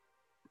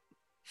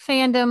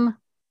Fandom,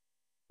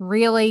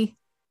 really?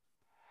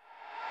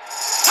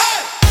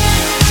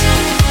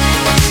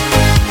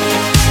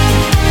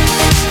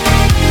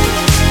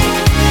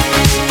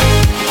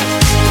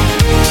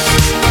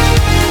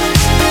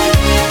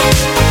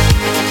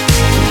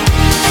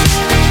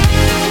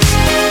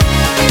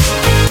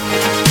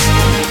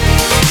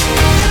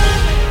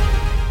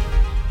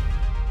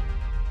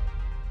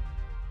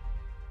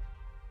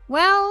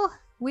 Well,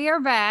 we are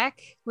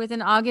back with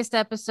an August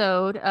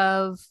episode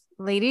of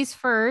Ladies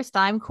First.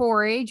 I'm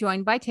Corey,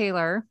 joined by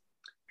Taylor.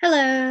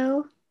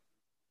 Hello.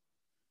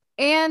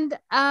 And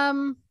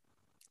some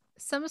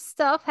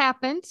stuff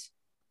happened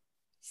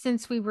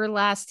since we were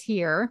last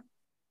here.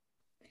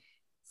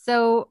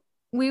 So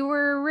we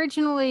were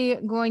originally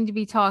going to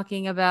be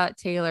talking about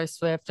Taylor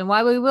Swift, and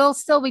while we will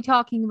still be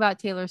talking about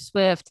Taylor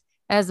Swift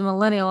as a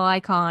millennial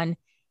icon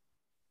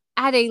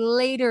at a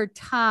later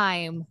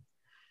time,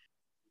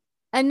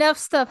 enough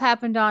stuff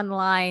happened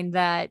online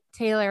that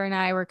Taylor and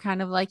I were kind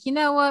of like, you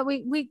know what,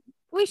 we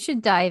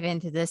should dive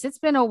into this. It's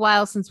been a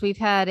while since we've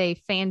had a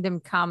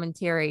fandom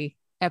commentary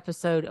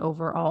episode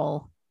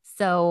overall.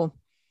 So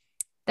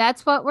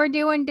that's what we're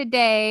doing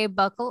today.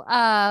 Buckle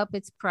up.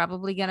 It's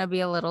probably going to be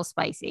a little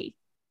spicy.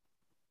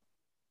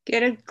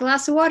 Get a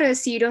glass of water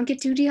so you don't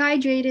get too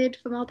dehydrated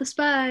from all the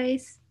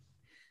spice.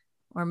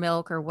 Or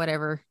milk or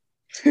whatever.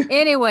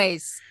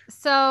 Anyways,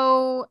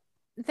 so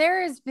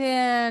there has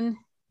been,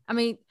 I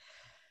mean,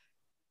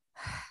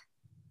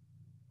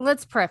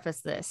 let's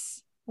preface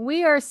this.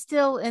 We are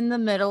still in the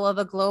middle of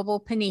a global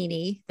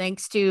panini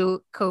thanks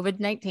to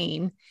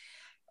COVID-19.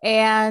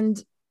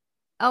 And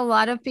a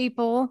lot of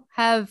people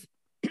have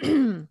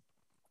been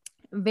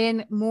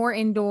more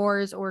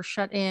indoors or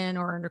shut in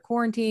or under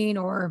quarantine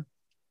or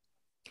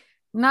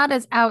not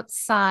as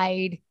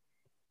outside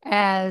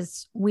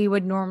as we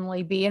would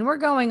normally be. And we're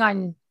going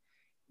on,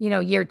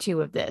 year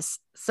 2 of this.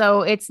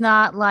 So it's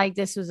not like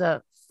this was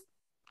a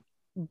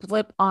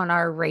blip on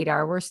our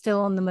radar. We're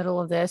still in the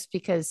middle of this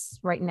because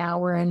right now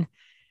we're in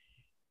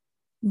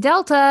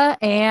Delta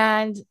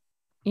and,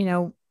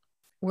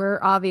 we're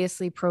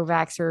obviously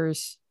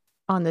pro-vaxxers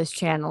on this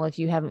channel if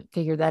you haven't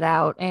figured that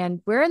out.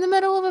 And we're in the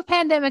middle of a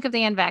pandemic of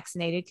the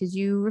unvaccinated because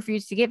you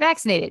refuse to get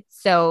vaccinated.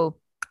 So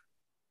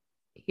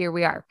here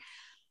we are.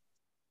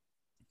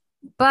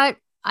 But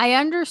I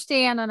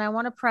understand, and I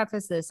want to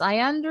preface this. I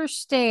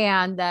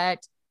understand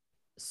that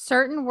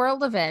certain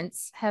world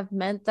events have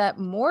meant that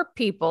more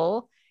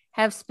people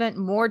have spent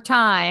more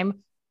time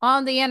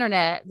on the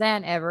internet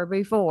than ever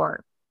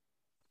before.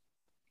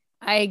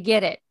 I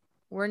get it.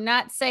 We're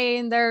not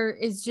saying there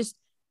is just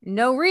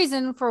no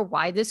reason for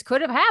why this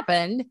could have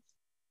happened.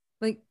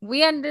 Like,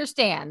 we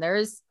understand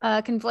there's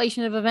a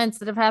conflation of events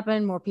that have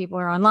happened. More people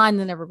are online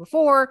than ever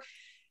before,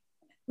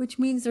 which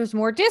means there's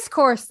more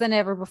discourse than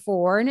ever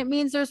before. And it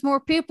means there's more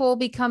people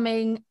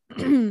becoming,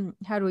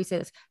 how do we say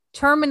this?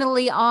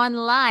 Terminally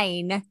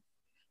online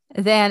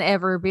than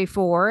ever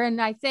before. And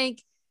I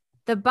think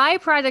the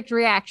byproduct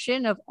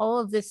reaction of all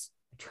of this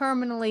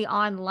terminally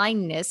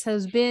onlineness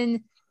has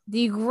been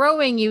the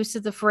growing use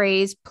of the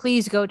phrase,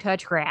 please go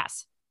touch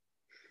grass.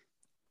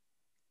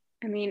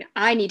 I mean,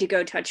 I need to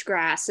go touch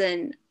grass,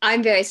 and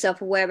I'm very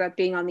self-aware about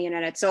being on the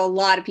internet. So a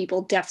lot of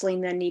people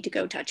definitely then need to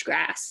go touch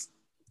grass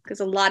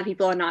because a lot of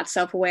people are not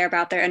self-aware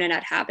about their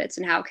internet habits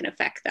and how it can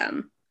affect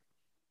them.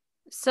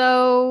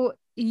 So,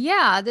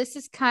 yeah, this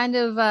is kind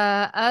of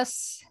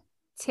us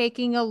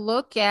taking a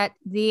look at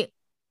the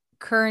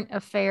current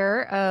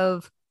affair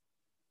of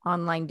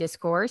online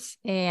discourse.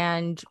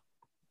 And,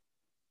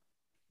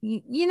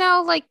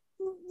 like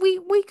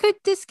we could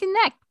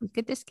disconnect. We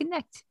could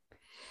disconnect.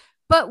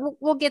 But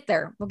we'll get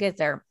there. We'll get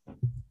there.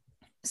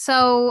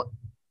 So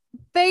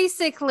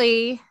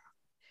basically,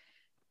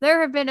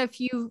 there have been a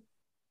few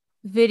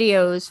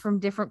videos from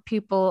different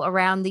people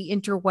around the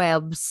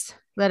interwebs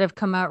that have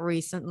come out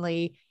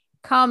recently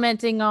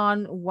commenting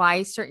on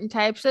why certain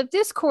types of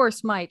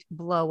discourse might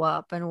blow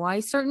up and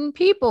why certain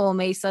people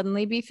may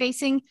suddenly be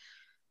facing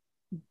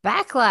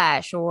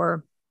backlash,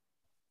 or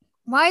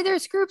why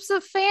there's groups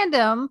of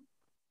fandom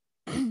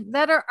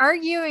that are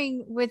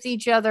arguing with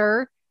each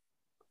other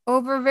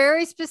over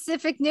very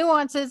specific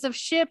nuances of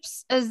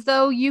ships, as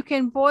though you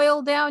can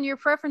boil down your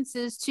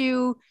preferences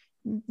to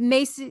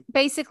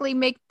basically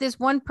make this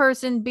one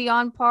person be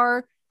on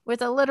par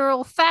with a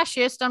literal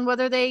fascist on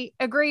whether they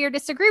agree or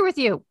disagree with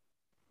you.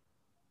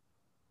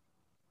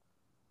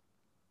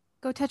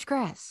 Go touch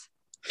grass.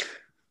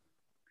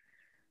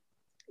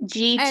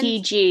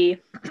 GTG.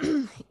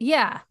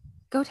 Yeah,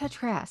 go touch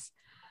grass.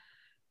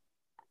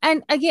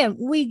 And again,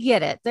 we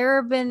get it. There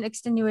have been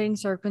extenuating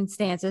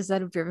circumstances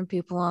that have driven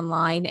people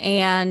online.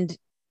 And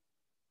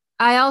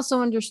I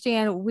also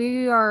understand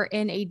we are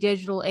in a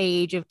digital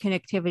age of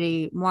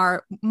connectivity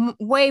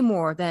way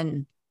more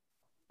than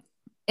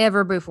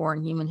ever before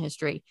in human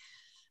history.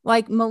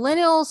 Like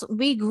millennials,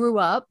 we grew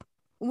up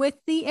with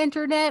the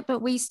internet,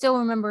 but we still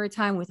remember a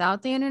time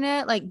without the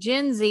internet. Like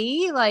Gen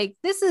Z, like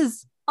this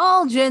is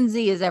all Gen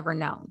Z has ever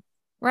known,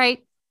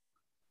 right?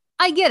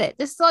 I get it.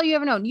 This is all you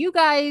ever known. You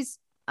guys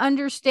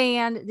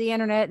understand the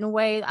internet in a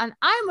way, and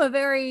I'm a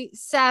very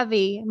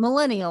savvy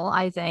millennial,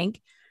 I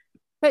think,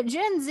 but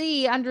Gen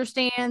Z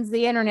understands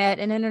the internet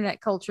and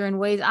internet culture in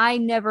ways I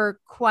never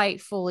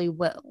quite fully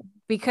will,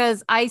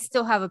 because I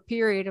still have a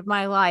period of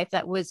my life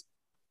that was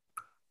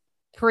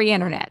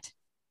pre-internet.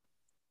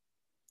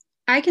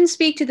 I can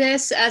speak to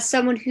this as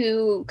someone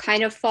who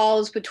kind of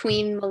falls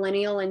between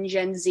millennial and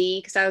Gen Z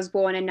because I was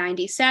born in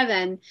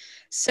 97.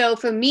 So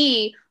for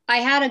me,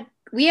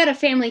 we had a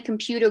family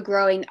computer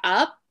growing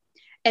up,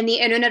 and the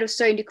internet was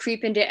starting to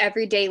creep into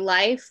everyday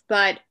life,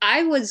 but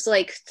I was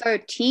like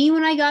 13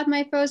 when I got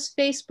my first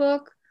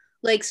Facebook.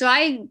 Like, so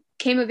I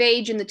came of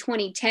age in the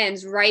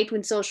 2010s, right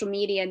when social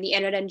media and the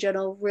internet in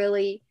general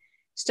really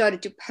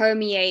started to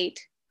permeate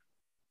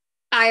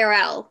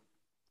IRL,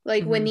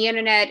 like when the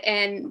internet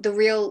and the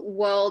real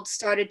world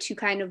started to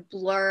kind of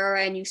blur,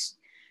 and you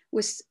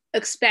was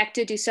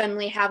expected to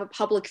suddenly have a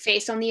public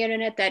face on the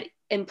internet that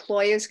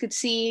employers could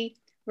see,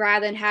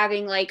 rather than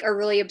having like a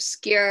really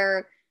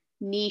obscure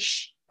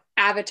niche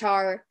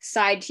avatar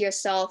side to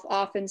yourself,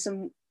 often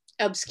some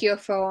obscure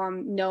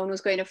forum no one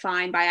was going to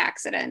find by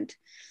accident.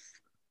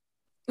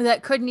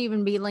 That couldn't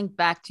even be linked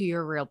back to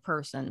your real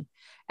person.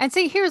 And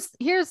see, here's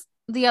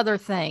the other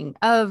thing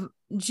of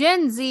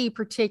Gen Z,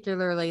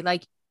 particularly,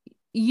 like,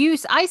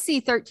 I see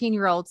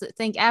 13-year-olds that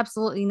think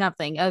absolutely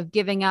nothing of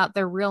giving out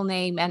their real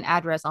name and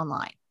address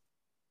online.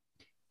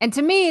 And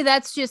to me,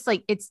 that's just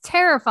like, it's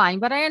terrifying,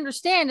 but I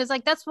understand it's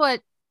like, that's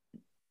what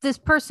this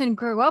person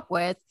grew up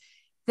with.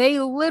 They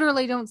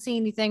literally don't see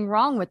anything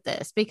wrong with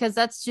this because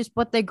that's just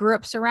what they grew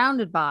up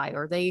surrounded by,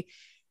 or they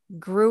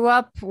grew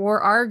up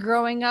or are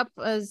growing up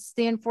as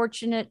the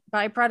unfortunate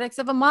byproducts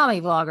of a mommy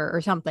vlogger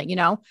or something, you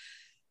know?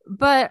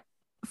 But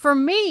for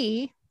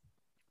me,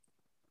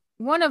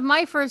 one of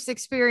my first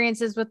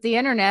experiences with the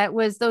internet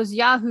was those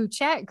Yahoo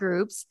chat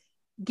groups,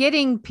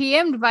 getting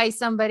PM'd by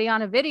somebody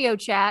on a video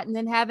chat and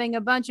then having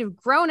a bunch of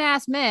grown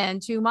ass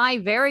men to my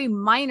very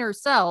minor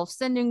self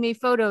sending me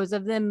photos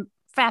of them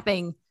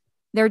fapping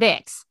their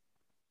dicks.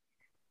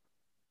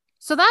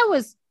 So that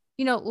was,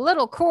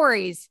 little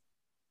Corey's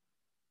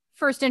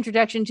first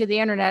introduction to the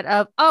internet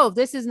of, oh,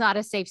 this is not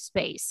a safe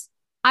space.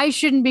 I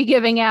shouldn't be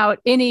giving out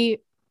any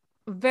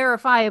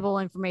verifiable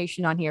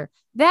information on here.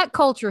 That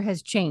culture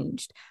has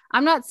changed.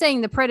 I'm not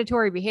saying the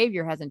predatory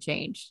behavior hasn't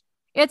changed.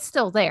 It's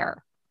still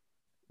there.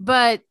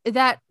 But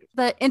that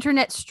the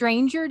internet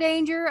stranger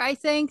danger, I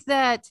think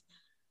that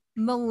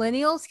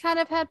millennials kind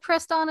of had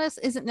pressed on us,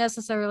 isn't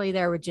necessarily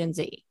there with Gen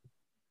Z.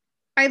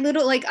 I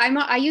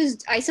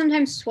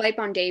sometimes swipe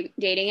on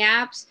dating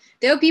apps.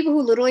 There are people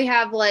who literally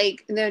have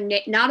like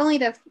not only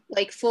their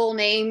like full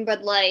name,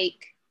 but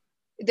like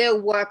their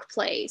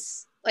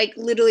workplace, like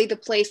literally the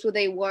place where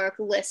they work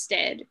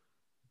listed.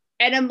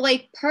 And I'm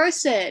like,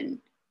 person,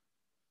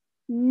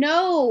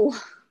 no.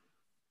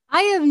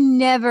 I have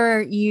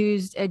never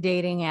used a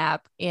dating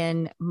app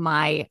in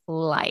my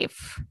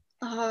life.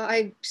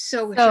 I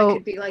so wish I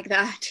could be like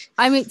that.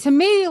 I mean, to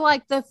me,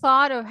 like the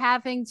thought of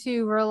having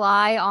to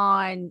rely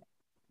on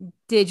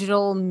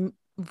digital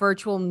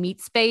virtual meet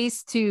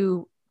space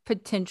to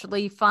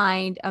potentially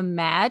find a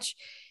match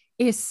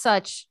is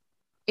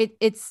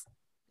it's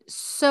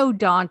so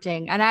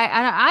daunting. And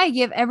I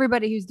give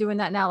everybody who's doing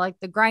that now, like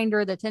the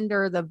Grindr, the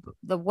Tinder,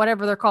 the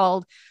whatever they're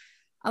called,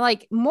 I'm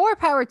like, more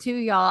power to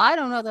y'all. I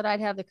don't know that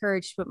I'd have the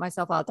courage to put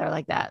myself out there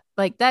like that.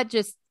 Like that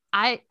just,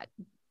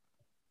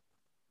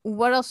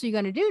 what else are you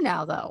going to do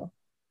now though?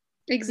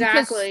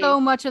 Exactly. Because so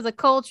much of the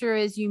culture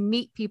is you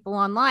meet people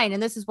online.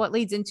 And this is what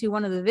leads into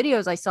one of the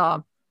videos I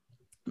saw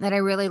that I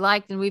really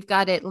liked. And we've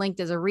got it linked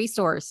as a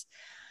resource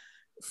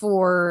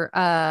for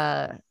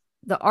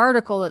the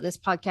article that this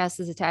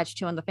podcast is attached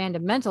to on the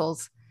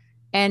Fundamentals.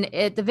 And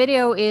the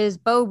video is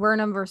Bo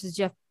Burnham versus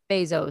Jeff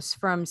Bezos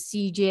from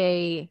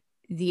CJ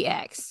the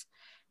X.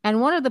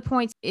 And one of the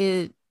points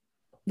is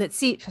that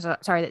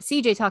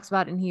CJ talks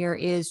about in here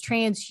is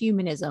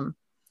transhumanism.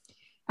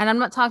 And I'm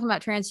not talking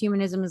about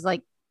transhumanism as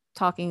like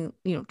talking,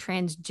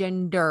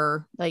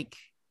 transgender, like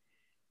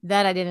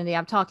that identity.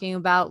 I'm talking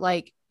about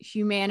like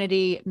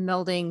humanity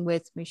melding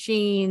with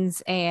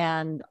machines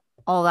and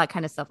all that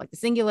kind of stuff, like the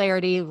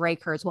singularity, Ray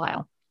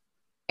Kurzweil.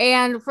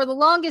 And for the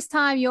longest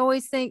time, you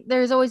always think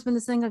there's always been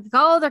this thing like,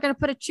 oh, they're going to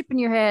put a chip in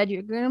your head.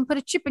 You're going to put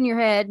a chip in your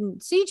head. And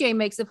CJ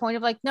makes the point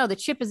of like, no, the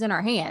chip is in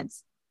our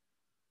hands.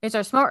 It's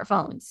our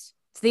smartphones.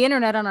 It's the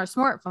internet on our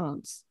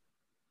smartphones.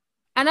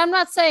 And I'm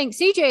not saying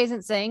CJ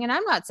isn't saying, and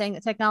I'm not saying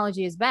that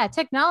technology is bad.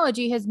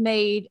 Technology has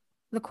made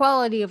the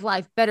quality of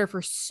life better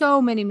for so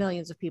many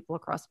millions of people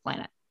across the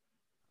planet.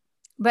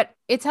 But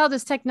it's how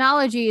this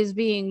technology is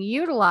being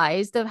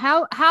utilized, of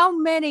how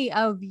many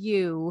of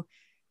you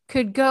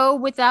could go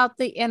without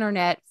the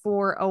internet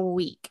for a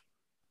week.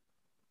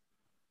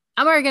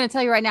 I'm already going to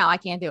tell you right now, I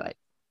can't do it.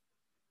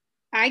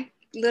 I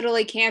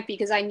literally can't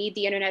because I need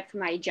the internet for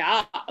my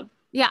job.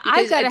 Yeah,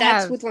 I've got to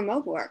that's with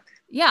remote work.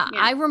 Yeah,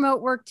 I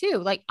remote work too.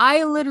 Like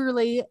I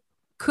literally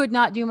could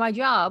not do my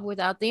job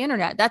without the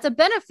internet. That's a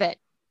benefit.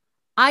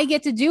 I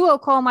get to duo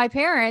call my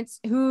parents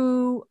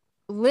who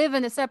live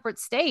in a separate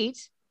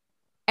state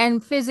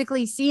and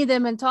physically see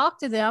them and talk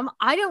to them,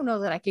 I don't know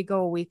that I could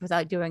go a week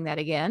without doing that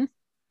again.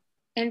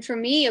 And for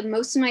me,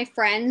 most of my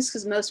friends,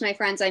 because most of my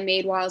friends I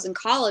made while I was in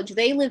college,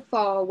 they live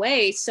far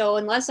away. So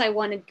unless I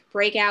want to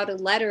break out a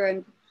letter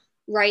and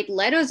write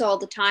letters all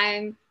the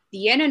time,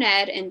 the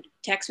internet and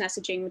text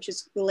messaging, which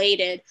is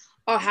related,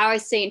 or how I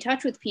stay in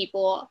touch with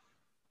people.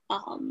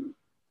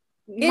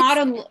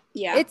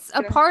 It's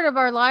a part of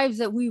our lives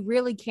that we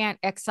really can't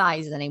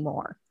excise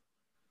anymore.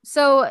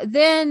 So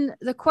then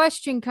the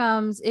question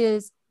comes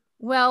is,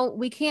 well,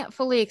 we can't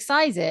fully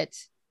excise it,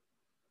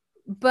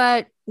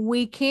 but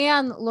we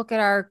can look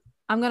at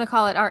I'm going to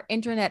call it our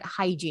internet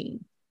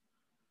hygiene.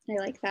 I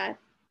like that.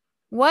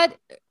 What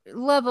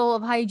level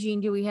of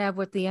hygiene do we have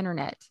with the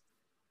internet?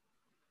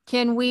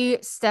 Can we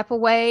step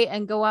away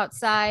and go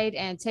outside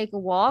and take a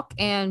walk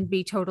and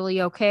be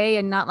totally okay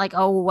and not like,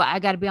 oh, I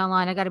got to be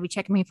online, I got to be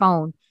checking my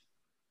phone?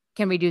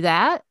 Can we do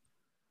that?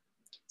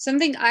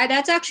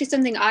 That's actually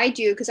something I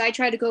do, because I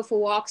try to go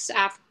for walks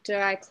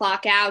after I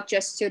clock out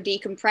just to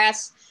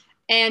decompress.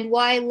 And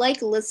while I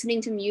like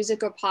listening to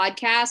music or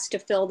podcasts to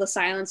fill the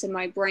silence in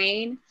my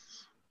brain,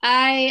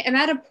 I am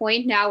at a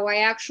point now where I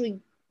actually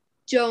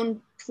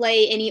don't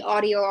play any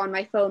audio on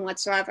my phone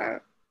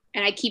whatsoever.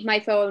 And I keep my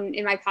phone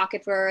in my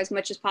pocket for as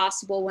much as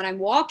possible when I'm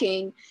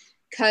walking,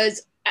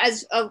 because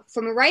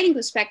from a writing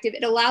perspective,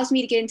 it allows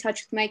me to get in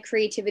touch with my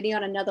creativity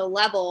on another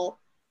level,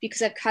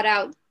 because I've cut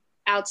out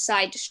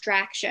outside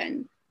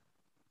distraction,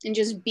 and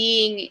just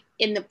being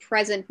in the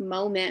present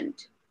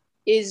moment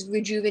is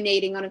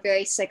rejuvenating on a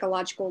very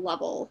psychological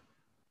level.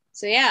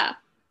 So yeah,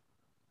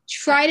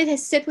 try to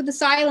sit with the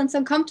silence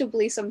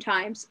uncomfortably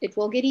sometimes. It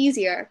will get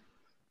easier.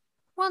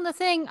 Well, the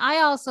thing I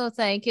also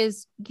think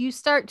is you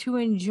start to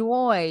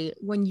enjoy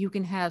when you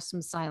can have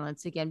some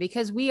silence again,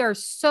 because we are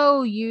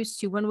so used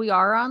to, when we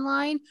are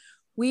online,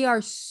 we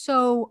are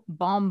so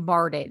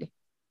bombarded.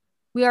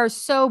 We are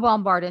so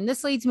bombarded. And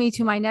this leads me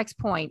to my next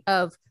point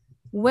of,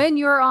 when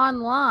you're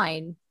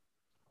online,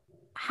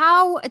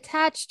 how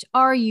attached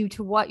are you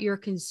to what you're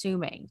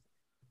consuming?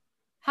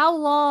 How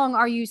long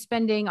are you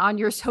spending on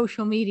your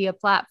social media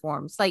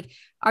platforms? Like,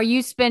 are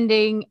you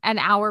spending an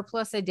hour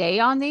plus a day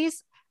on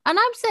these? And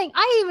I'm saying,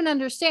 I even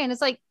understand. It's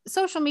like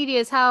social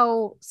media is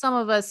how some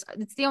of us,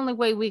 it's the only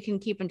way we can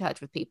keep in touch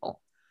with people.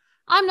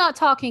 I'm not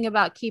talking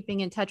about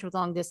keeping in touch with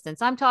long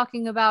distance. I'm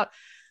talking about,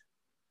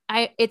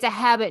 it's a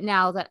habit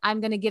now that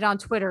I'm going to get on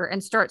Twitter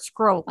and start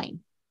scrolling,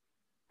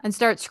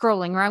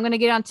 or I'm going to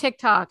get on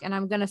TikTok and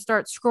I'm going to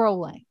start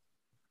scrolling.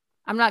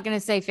 I'm not going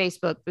to say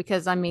Facebook,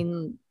 because I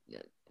mean,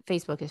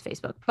 Facebook is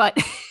Facebook, but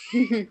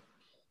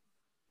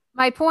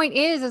my point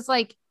is, it's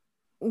like,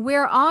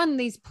 we're on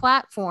these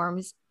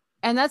platforms,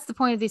 and that's the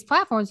point of these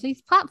platforms.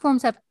 These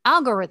platforms have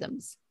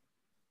algorithms,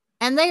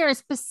 and they are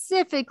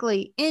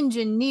specifically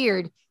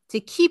engineered to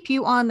keep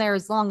you on there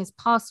as long as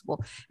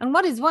possible. And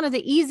what is one of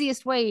the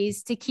easiest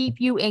ways to keep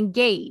you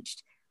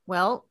engaged?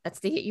 Well, that's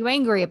to get you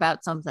angry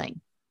about something.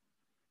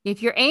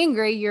 If you're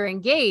angry, you're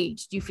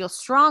engaged. You feel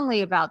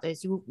strongly about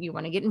this. You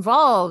want to get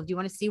involved. You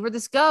want to see where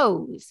this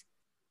goes.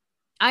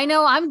 I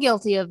know I'm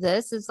guilty of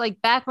this. It's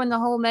like back when the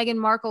whole Meghan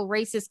Markle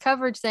racist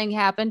coverage thing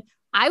happened,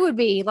 I would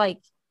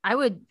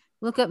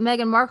look up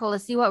Meghan Markle to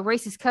see what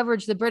racist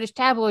coverage the British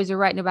tabloids are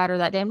writing about her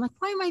that day. I'm like,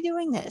 why am I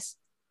doing this?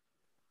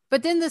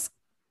 But then this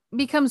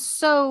becomes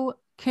so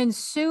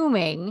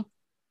consuming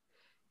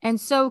and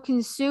so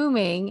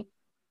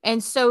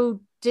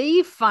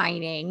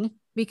defining,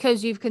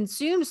 because you've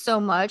consumed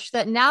so much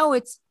that now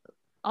it's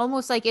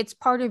almost like it's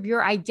part of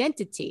your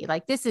identity.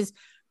 Like, this is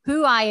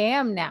who I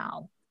am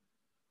now.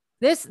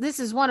 This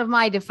is one of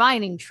my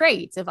defining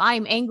traits. If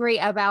I'm angry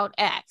about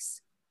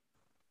X,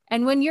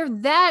 and when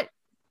you're that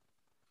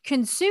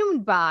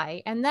consumed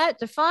by and that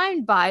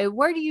defined by,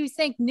 where do you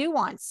think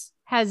nuance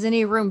has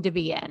any room to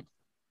be in?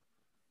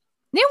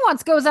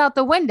 Nuance goes out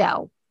the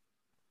window.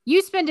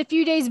 You spend a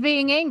few days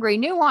being angry,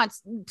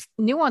 nuance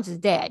is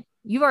dead.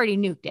 You've already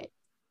nuked it.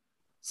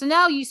 So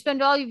now you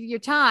spend all of your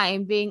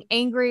time being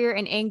angrier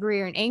and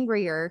angrier and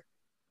angrier,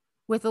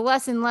 with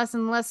less and less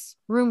and less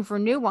room for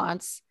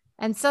nuance.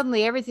 And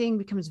suddenly everything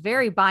becomes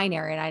very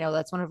binary. And I know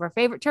that's one of our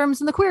favorite terms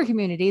in the queer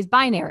community, is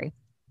binary.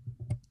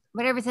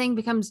 But everything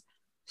becomes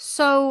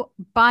so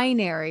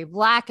binary,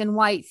 black and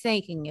white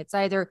thinking. It's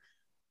either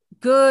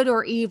good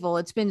or evil.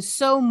 It's been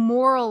so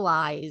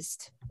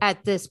moralized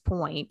at this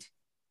point,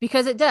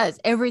 because it does.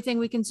 Everything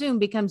we consume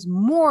becomes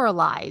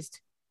moralized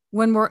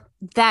when we're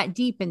that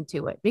deep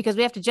into it, because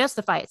we have to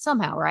justify it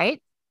somehow,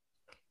 right?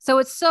 So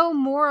it's so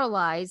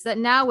moralized that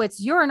now it's,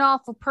 you're an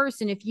awful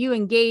person if you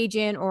engage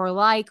in or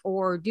like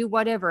or do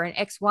whatever in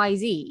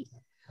XYZ.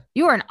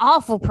 You're an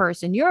awful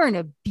person. You're an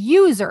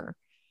abuser.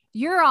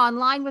 You're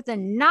online with a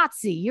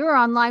Nazi. You're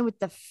online with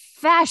the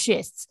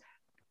fascists.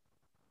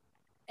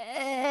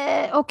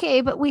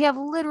 Okay, but we have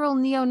literal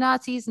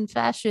neo-Nazis and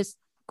fascists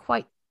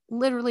quite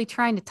literally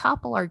trying to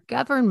topple our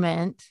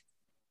government.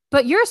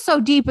 But you're so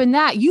deep in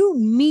that, you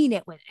mean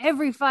it with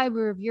every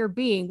fiber of your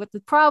being. But the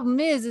problem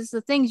is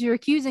the things you're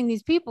accusing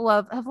these people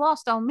of have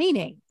lost all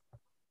meaning.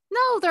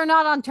 No, they're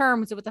not on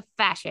terms with a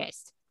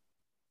fascist.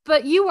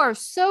 But you are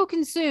so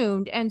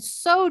consumed and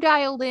so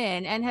dialed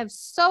in and have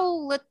so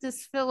lit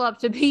this fill up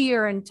to be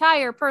your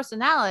entire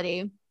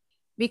personality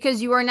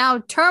because you are now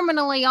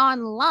terminally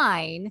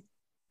online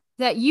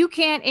that you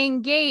can't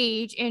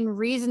engage in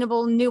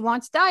reasonable,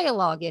 nuanced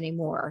dialogue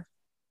anymore.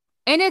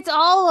 And it's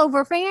all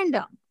over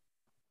fandom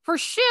for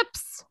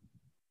ships.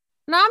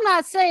 Now, I'm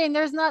not saying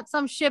there's not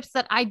some ships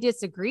that I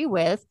disagree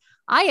with.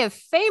 I have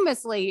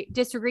famously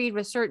disagreed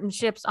with certain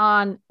ships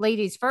on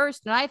Ladies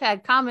First, and I've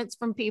had comments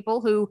from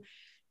people who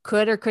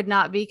could or could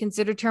not be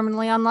considered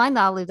terminally online.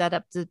 I'll leave that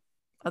up to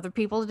other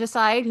people to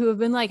decide, who have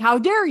been like, how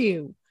dare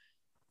you?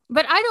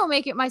 But I don't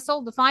make it my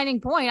sole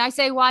defining point. I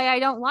say why I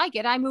don't like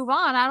it. I move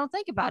on. I don't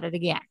think about it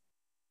again.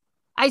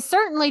 I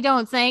certainly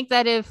don't think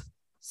that if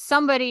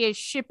somebody is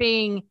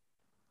shipping,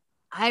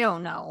 I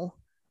don't know,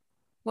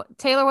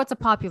 Taylor, what's a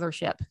popular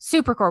ship?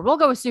 Supercore. We'll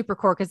go with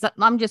Supercore because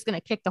I'm just going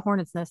to kick the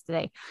hornet's nest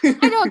today.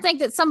 I don't think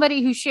that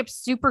somebody who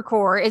ships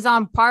Supercore is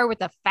on par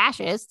with a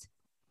fascist.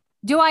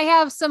 Do I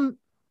have some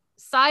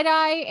side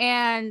eye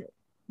and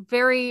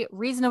very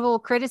reasonable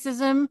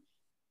criticism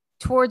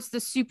towards the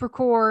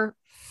Supercore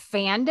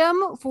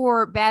fandom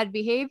for bad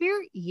behavior?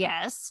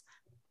 Yes.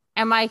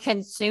 Am I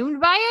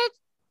consumed by it?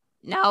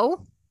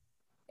 No.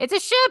 It's a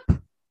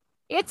ship.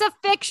 It's a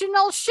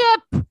fictional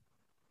ship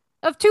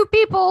of two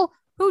people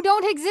who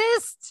don't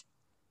exist.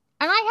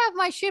 And I have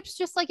my ships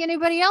just like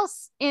anybody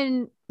else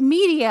in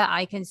media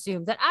I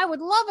consume, that I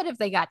would love it if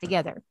they got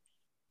together.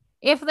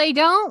 If they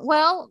don't,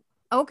 well,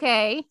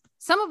 okay.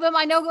 Some of them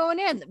I know going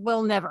in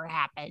will never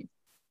happen.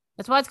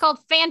 That's why it's called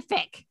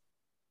fanfic.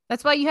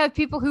 That's why you have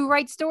people who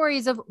write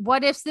stories of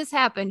what if this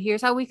happened?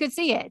 Here's how we could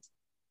see it.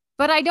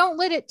 But I don't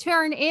let it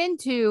turn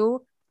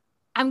into,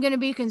 I'm going to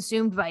be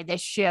consumed by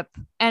this ship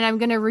and I'm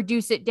going to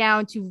reduce it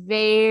down to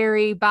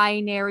very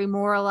binary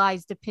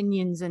moralized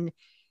opinions and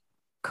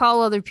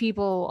call other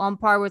people on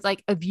par with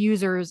like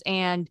abusers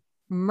and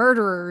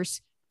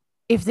murderers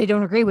if they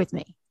don't agree with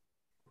me.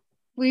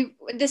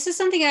 This is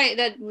something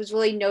that was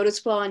really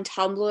noticeable on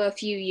Tumblr a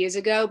few years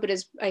ago, but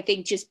is, I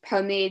think, just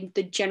permeated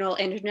the general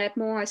internet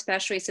more,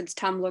 especially since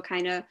Tumblr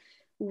kind of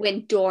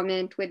went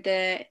dormant with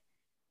the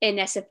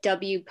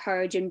NSFW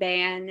purge and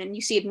ban, and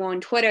you see it more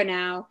on Twitter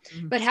now.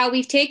 Mm-hmm. But how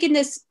we've taken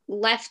this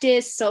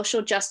leftist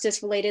social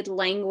justice related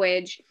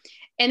language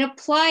and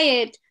apply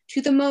it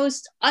to the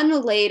most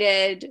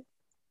unrelated,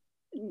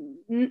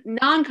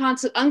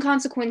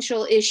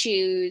 unconsequential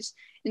issues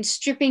and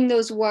stripping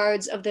those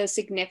words of their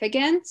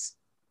significance.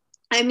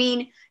 I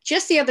mean,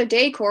 just the other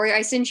day, Corey,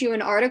 I sent you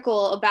an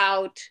article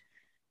about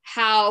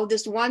how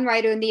this one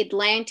writer in The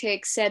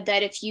Atlantic said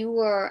that if you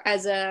were,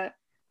 as a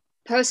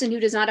person who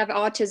does not have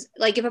autism,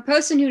 like if a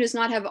person who does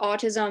not have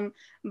autism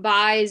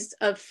buys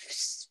a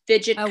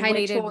fidget kind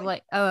of toy,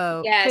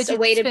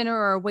 fidget spinner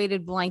or a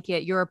weighted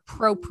blanket, you're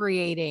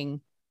appropriating.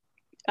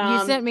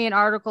 You sent me an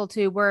article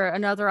too where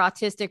another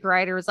autistic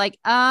writer was like,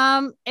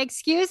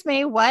 excuse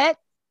me, what?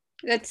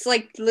 That's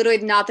like literally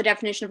not the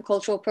definition of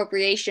cultural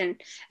appropriation.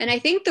 And I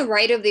think the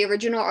writer of the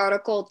original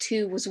article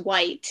too was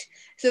white.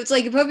 So it's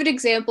like a perfect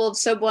example of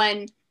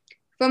someone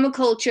from a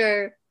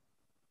culture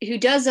who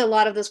does a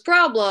lot of this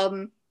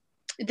problem,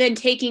 then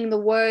taking the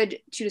word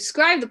to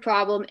describe the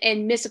problem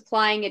and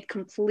misapplying it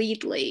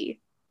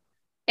completely.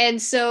 And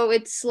so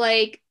it's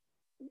like,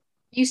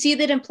 you see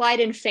that implied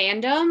in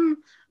fandom.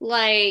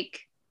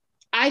 Like,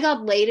 I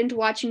got late into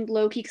watching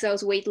Loki because I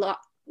was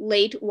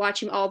late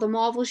watching all the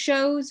Marvel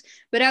shows,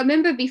 but I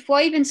remember before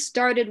I even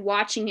started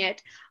watching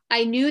it,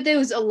 I knew there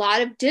was a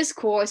lot of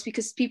discourse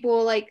because people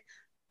were like,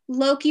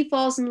 Loki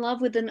falls in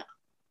love with an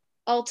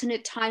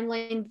alternate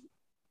timeline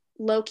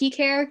Loki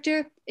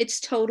character. It's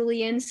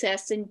totally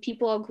incest and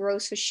people are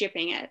gross for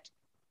shipping it.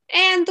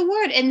 And the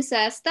word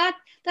incest,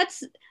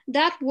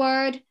 that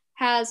word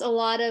has a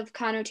lot of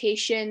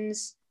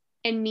connotations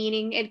and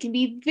meaning. It can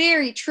be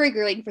very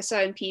triggering for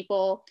certain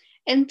people,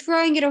 and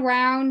throwing it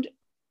around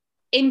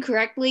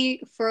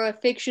incorrectly for a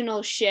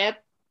fictional ship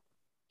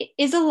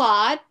is a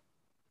lot.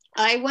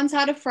 I once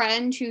had a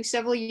friend who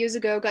several years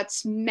ago got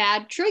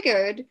mad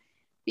triggered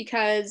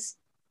because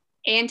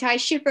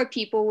anti-shipper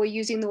people were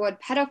using the word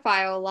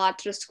pedophile a lot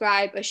to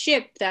describe a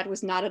ship that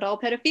was not at all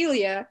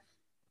pedophilia,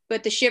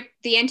 but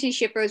the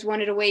anti-shippers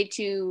wanted a way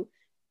to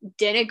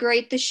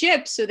denigrate the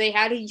ship, so they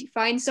had to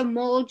find some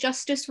moral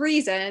justice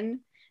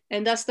reason,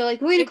 and thus they're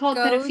like, we're going to call it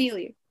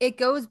pedophilia. It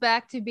goes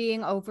back to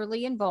being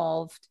overly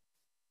involved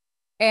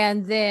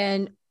and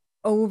then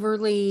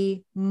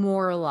overly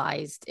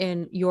moralized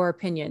in your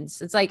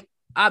opinions. It's like,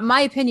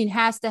 my opinion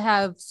has to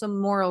have some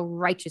moral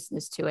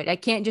righteousness to it.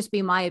 It can't just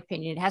be my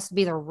opinion. It has to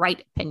be the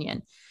right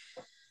opinion.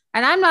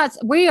 And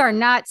we are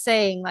not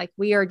saying like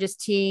we are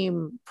just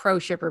team pro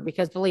shipper,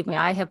 because believe me,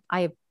 I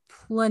have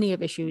plenty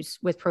of issues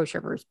with pro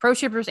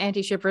shippers,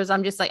 anti-shippers.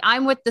 I'm just like,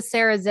 I'm with the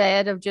Sarah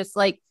Zed of just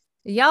like,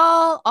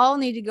 y'all all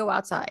need to go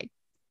outside.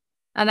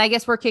 And I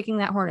guess we're kicking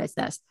that hornet's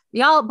nest.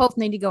 Y'all both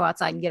need to go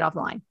outside and get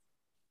offline.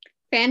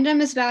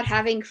 Fandom is about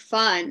having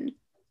fun.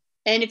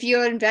 And if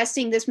you're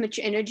investing this much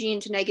energy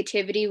into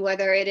negativity,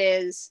 whether it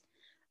is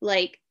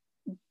like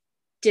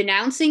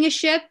denouncing a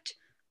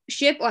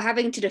ship or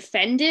having to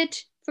defend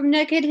it from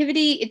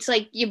negativity. It's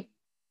like you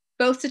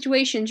both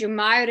situations, you're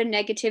mired in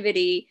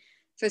negativity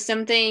for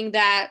something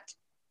that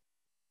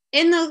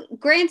in the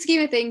grand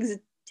scheme of things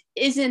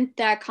isn't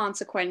that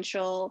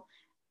consequential.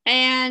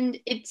 And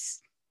it's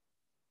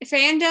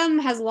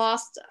fandom has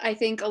lost, I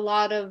think, a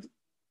lot of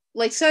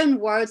like certain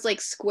words like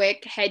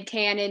squick,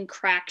 headcanon,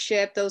 crack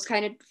ship, those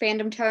kind of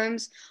fandom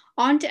terms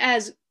aren't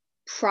as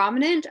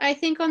prominent, I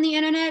think, on the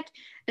internet.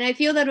 And I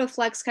feel that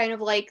reflects kind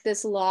of like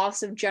this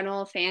loss of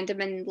general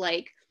fandom and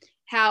like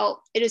how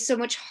it is so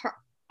much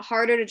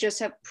harder to just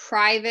have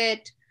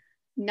private,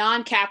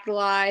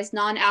 non-capitalized,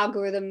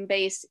 non-algorithm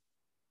based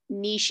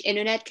niche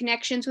internet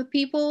connections with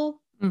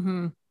people.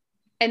 Mm-hmm.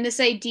 And this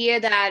idea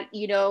that,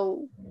 you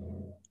know,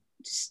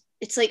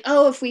 it's like,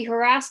 oh, if we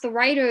harass the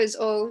writers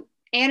or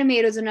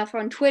animators enough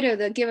on Twitter,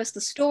 they'll give us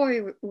the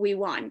story we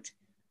want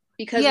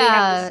because we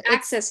have this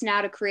access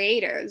now to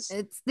creators.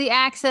 It's the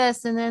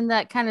access and then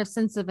that kind of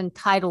sense of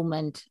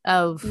entitlement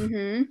of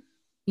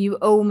you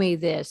owe me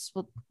this.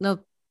 Well, no,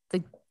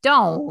 they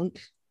don't.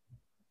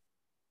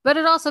 But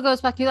it also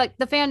goes back to like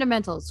the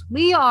fundamentals.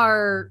 We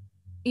are,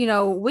 you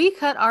know, we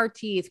cut our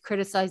teeth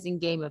criticizing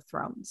Game of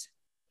Thrones.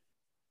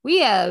 We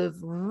have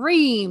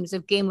reams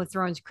of Game of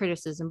Thrones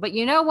criticism. But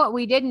you know what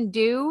we didn't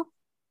do?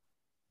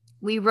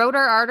 We wrote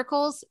our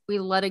articles. We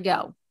let it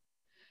go.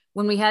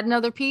 When we had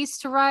another piece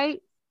to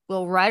write,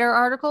 we'll write our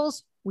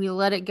articles. We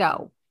let it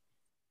go.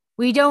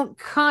 We don't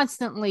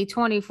constantly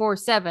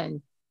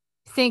 24/7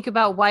 think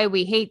about why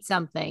we hate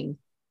something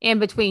in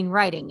between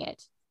writing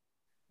it.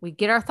 We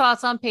get our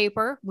thoughts on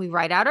paper. We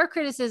write out our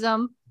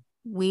criticism.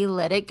 We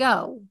let it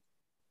go.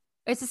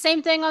 It's the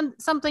same thing on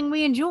something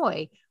we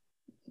enjoy.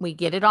 We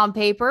get it on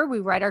paper. We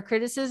write our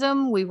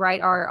criticism. We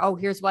write our, oh,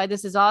 here's why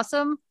this is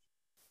awesome.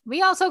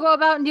 We also go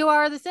about and do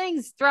our other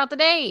things throughout the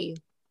day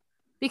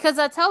because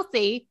that's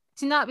healthy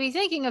to not be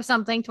thinking of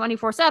something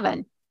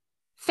 24/7.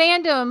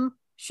 Fandom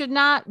should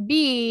not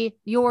be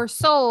your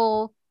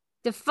sole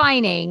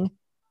defining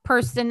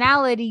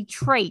personality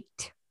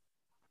trait.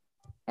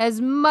 As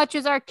much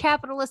as our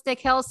capitalistic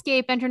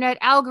hellscape internet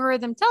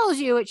algorithm tells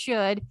you it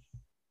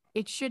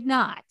should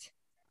not.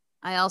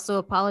 I also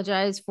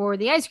apologize for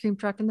the ice cream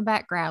truck in the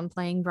background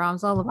playing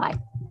Brahms' Lullaby.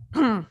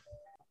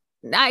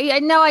 I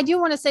know I do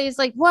want to say it's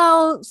like,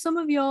 well, some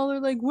of y'all are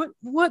like,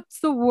 what's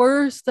the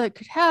worst that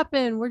could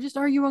happen? We're just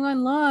arguing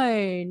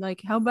online.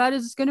 Like, how bad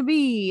is this going to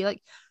be?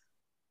 Like,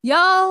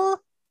 y'all,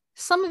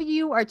 some of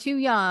you are too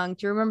young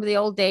to remember the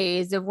old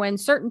days of when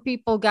certain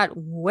people got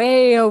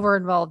way over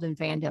involved in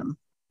fandom.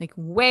 Like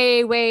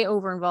way, way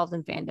over involved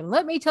in fandom.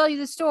 Let me tell you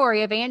the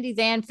story of Andy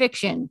Zan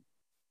Fiction.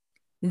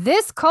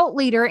 This cult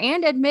leader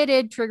and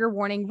admitted trigger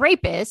warning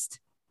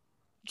rapist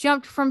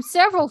jumped from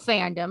several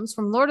fandoms,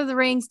 from Lord of the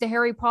Rings to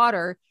Harry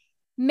Potter,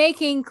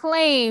 making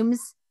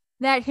claims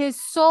that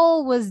his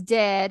soul was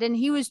dead and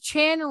he was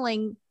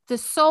channeling the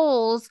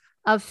souls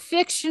of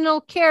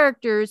fictional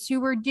characters who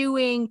were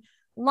doing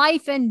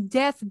life and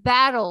death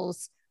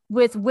battles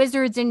with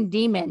wizards and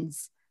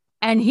demons.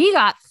 And he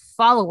got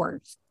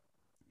followers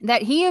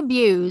that he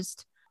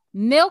abused,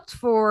 milked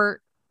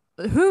for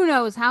who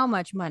knows how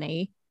much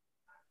money.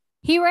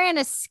 He ran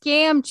a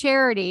scam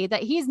charity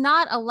that he's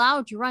not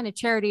allowed to run a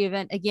charity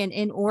event again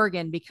in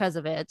Oregon because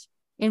of it,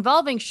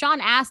 involving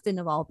Sean Astin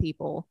of all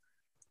people.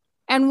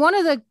 And one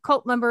of the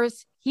cult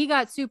members he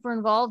got super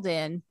involved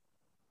in,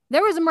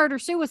 there was a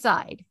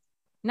murder-suicide.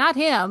 Not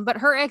him, but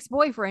her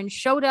ex-boyfriend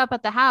showed up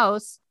at the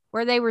house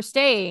where they were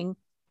staying,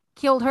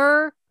 killed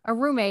her, a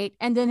roommate,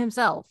 and then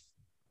himself.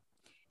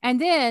 And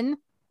then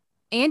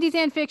Andy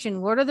Zan Fiction,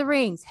 Lord of the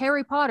Rings,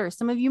 Harry Potter.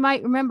 Some of you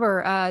might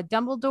remember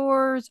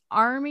Dumbledore's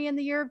Army in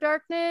the Year of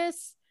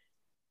Darkness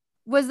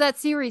was that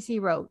series he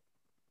wrote.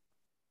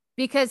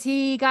 Because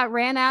he got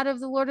ran out of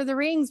the Lord of the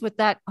Rings with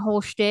that whole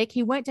shtick.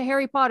 He went to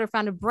Harry Potter,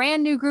 found a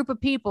brand new group of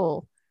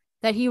people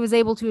that he was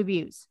able to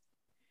abuse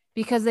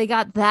because they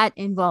got that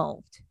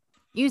involved.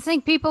 You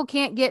think people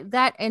can't get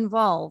that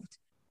involved?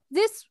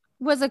 This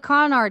was a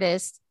con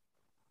artist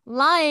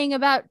lying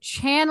about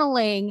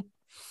channeling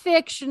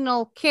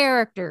fictional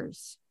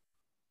characters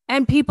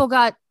and people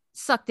got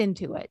sucked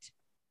into it.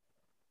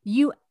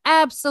 You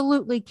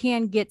absolutely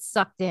can get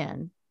sucked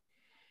in.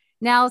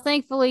 Now,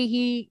 thankfully,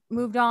 he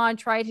moved on,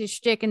 tried his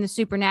shtick in the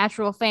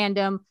supernatural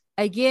fandom.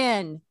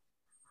 Again,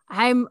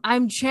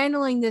 I'm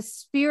channeling this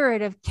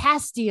spirit of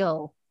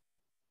Castiel.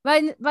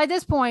 By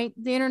this point,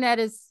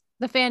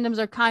 the fandoms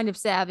are kind of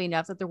savvy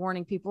enough that they're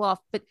warning people off.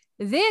 But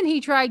then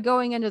he tried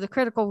going into the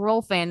Critical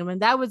Role fandom,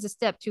 and that was a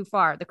step too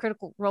far. The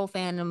Critical Role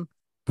fandom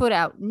put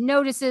out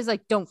notices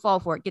like, don't fall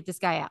for it, get this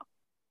guy out.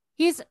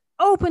 He's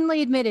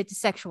openly admitted to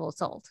sexual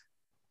assault.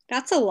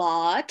 That's a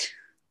lot.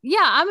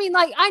 Yeah, I mean,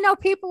 like, I know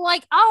people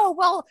like, oh,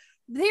 well,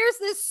 there's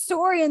this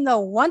story in the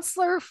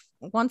Onceler,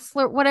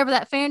 whatever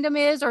that fandom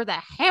is, or the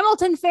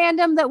Hamilton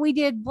fandom that we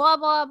did blah,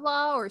 blah,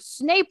 blah, or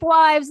Snape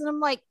Wives. And I'm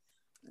like,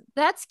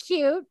 that's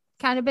cute,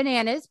 kind of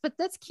bananas, but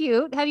that's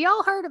cute. Have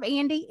y'all heard of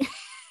Andy?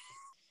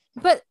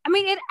 But I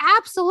mean, it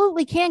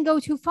absolutely can go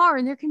too far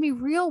and there can be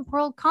real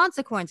world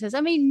consequences.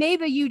 I mean,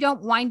 maybe you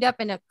don't wind up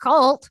in a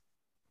cult,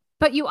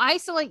 but you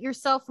isolate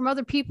yourself from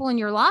other people in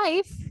your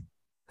life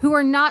who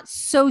are not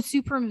so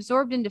super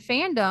absorbed into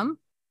fandom.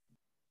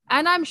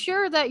 And I'm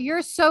sure that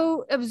you're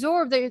so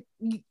absorbed that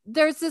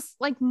there's this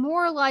like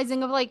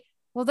moralizing of like,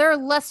 well, they're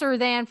lesser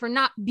than for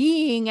not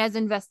being as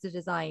invested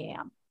as I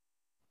am.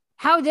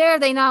 How dare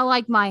they not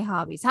like my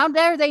hobbies? How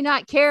dare they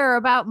not care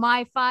about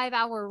my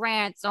 5-hour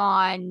rants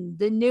on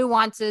the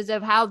nuances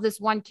of how this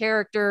one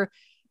character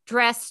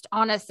dressed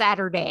on a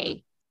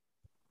Saturday?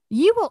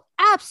 You will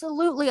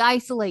absolutely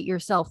isolate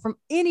yourself from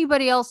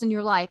anybody else in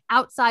your life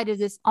outside of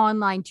this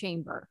online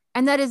chamber.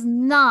 And that is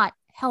not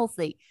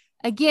healthy.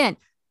 Again,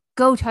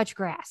 go touch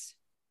grass.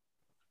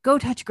 Go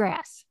touch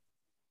grass.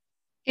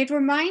 It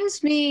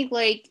reminds me,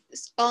 like,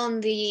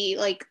 on the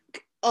like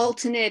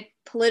alternate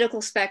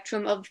political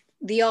spectrum of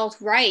the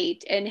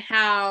alt-right, and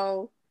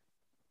how,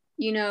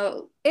 you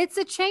know, it's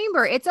a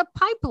chamber, it's a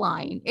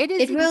pipeline. It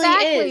is it really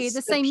exactly is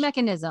the same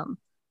mechanism.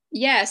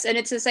 Yes, and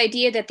it's this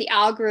idea that the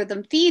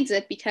algorithm feeds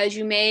it, because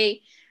you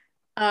may,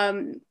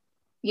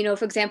 you know,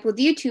 for example, with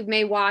YouTube,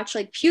 may watch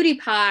like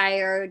PewDiePie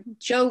or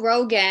Joe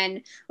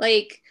Rogan,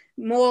 like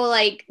more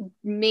like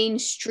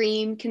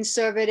mainstream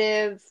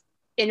conservative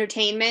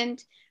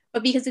entertainment.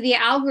 But because of the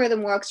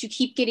algorithm works, you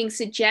keep getting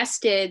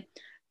suggested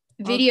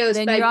videos.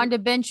 Then you're on to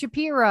Ben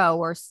Shapiro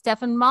or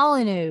Stefan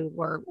Molyneux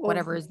or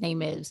whatever his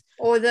name is.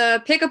 Or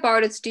the pickup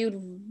artist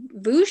dude,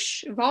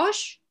 Vosh,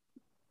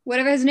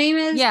 whatever his name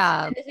is.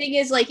 Yeah. And the thing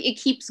is, like, it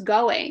keeps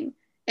going.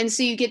 And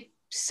so you get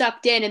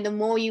sucked in, and the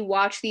more you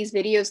watch these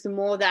videos, the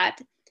more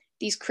that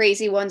these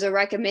crazy ones are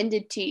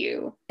recommended to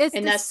you. It's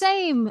the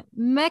same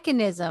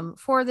mechanism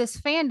for this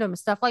fandom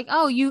stuff. Like,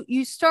 oh,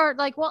 you start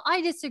like, well,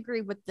 I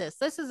disagree with this.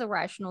 This is a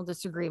rational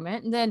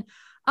disagreement. And then,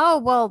 oh,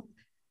 well,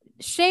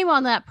 shame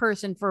on that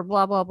person for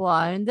blah, blah,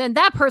 blah. And then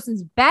that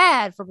person's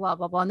bad for blah,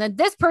 blah, blah. And then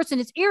this person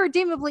is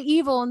irredeemably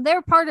evil and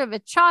they're part of a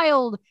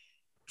child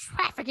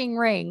trafficking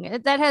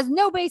ring that has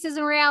no basis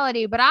in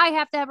reality, but I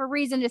have to have a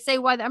reason to say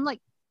why. I'm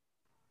like,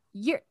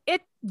 you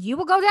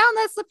will go down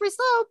that slippery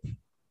slope.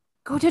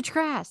 Go touch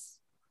grass.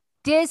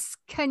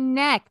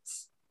 Disconnect.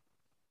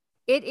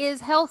 It is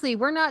healthy.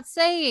 We're not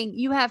saying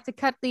you have to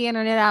cut the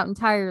internet out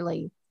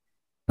entirely,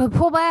 but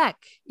pull back.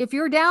 If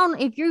you're down,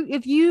 if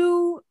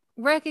you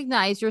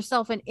recognize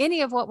yourself in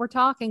any of what we're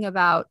talking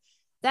about,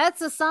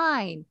 that's a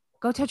sign.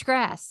 Go touch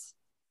grass.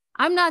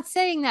 I'm not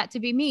saying that to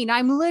be mean.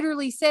 I'm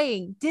literally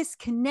saying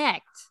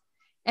disconnect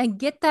and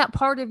get that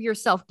part of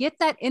yourself, get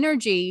that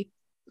energy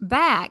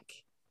back.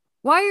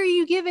 Why are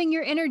you giving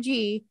your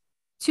energy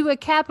to a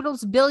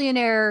capitalist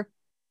billionaire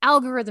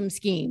algorithm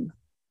scheme?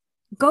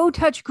 Go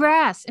touch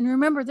grass. And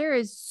remember, there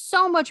is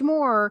so much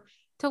more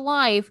to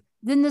life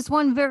than this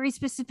one very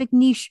specific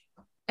niche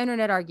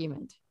internet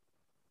argument.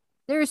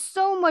 There's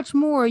so much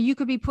more you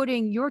could be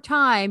putting your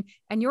time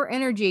and your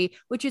energy,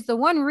 which is the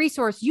one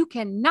resource you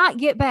cannot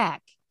get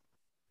back.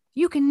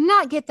 You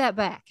cannot get that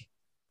back.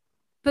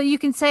 But you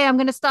can say, I'm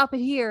going to stop it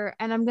here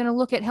and I'm going to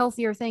look at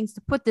healthier things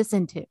to put this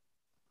into.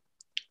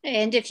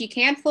 And if you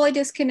can't fully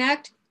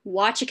disconnect,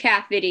 watch a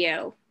cat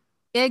video.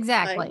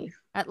 Exactly.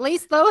 At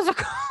least those are...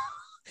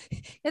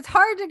 It's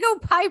hard to go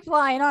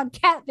pipeline on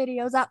cat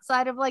videos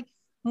outside of like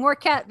more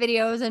cat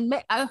videos. And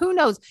who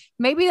knows,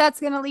 maybe that's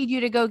going to lead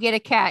you to go get a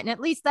cat. And at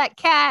least that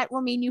cat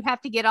will mean you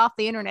have to get off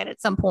the internet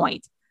at some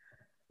point.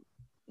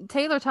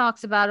 Taylor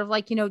talks about of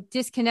like, you know,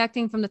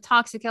 disconnecting from the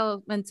toxic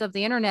elements of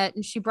the internet.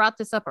 And she brought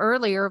this up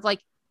earlier of like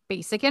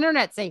basic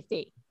internet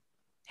safety.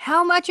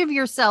 How much of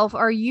yourself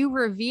are you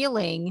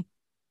revealing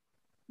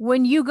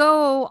when you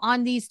go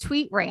on these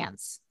tweet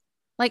rants?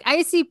 Like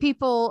I see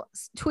people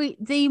tweet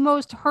the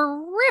most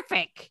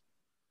horrific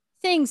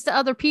things to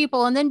other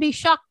people and then be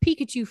shocked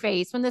Pikachu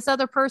face when this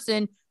other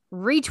person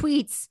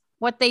retweets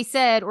what they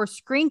said or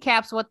screen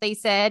caps what they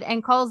said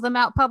and calls them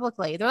out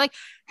publicly. They're like,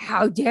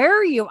 how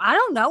dare you? I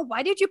don't know.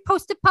 Why did you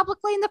post it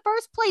publicly in the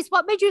first place?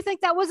 What made you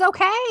think that was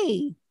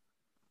okay?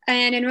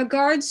 And in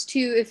regards to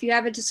if you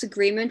have a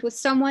disagreement with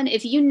someone,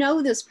 if you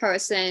know this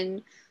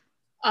person,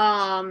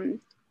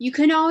 you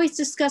can always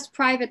discuss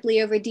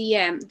privately over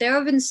DM. There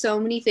have been so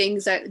many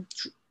things that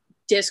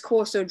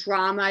discourse or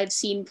drama I've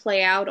seen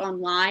play out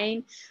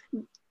online,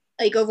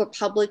 like over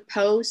public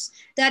posts,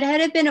 that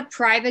had it been a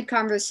private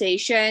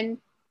conversation,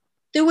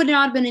 there would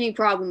not have been any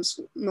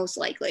problems, most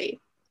likely.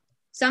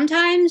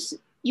 Sometimes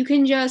you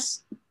can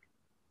just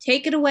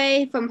take it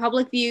away from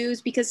public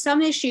views because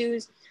some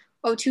issues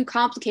are too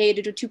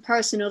complicated or too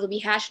personal to be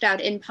hashed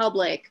out in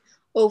public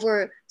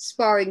over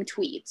sparring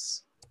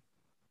tweets.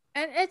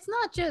 And it's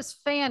not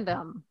just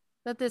fandom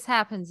that this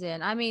happens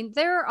in. I mean,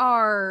 there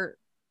are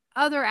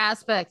other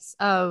aspects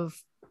of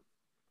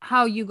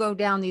how you go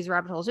down these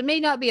rabbit holes. It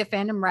may not be a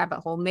fandom rabbit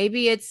hole.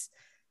 Maybe it's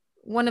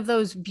one of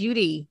those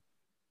beauty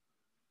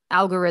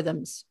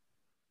algorithms.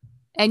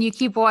 And you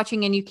keep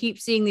watching and you keep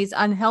seeing these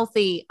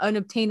unhealthy,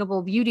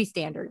 unobtainable beauty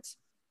standards.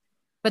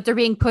 But they're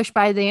being pushed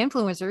by the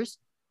influencers.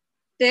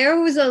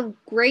 There was a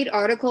great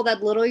article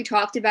that literally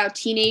talked about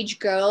teenage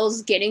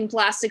girls getting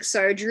plastic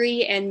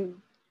surgery and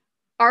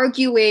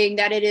arguing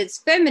that it is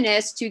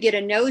feminist to get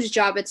a nose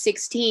job at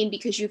 16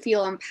 because you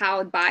feel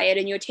empowered by it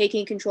and you're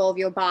taking control of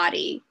your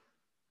body.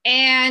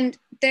 And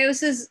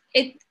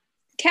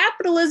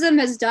capitalism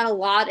has done a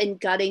lot in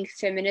gutting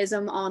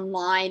feminism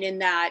online, in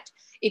that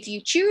if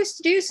you choose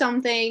to do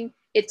something,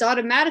 it's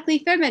automatically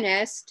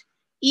feminist,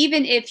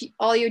 even if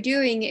all you're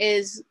doing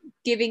is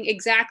giving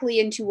exactly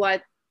into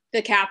what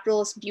the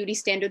capitalist beauty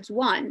standards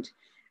want.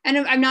 And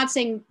I'm not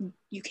saying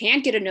you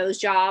can't get a nose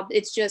job.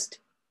 It's just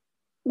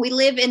we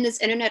live in this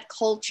internet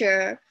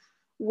culture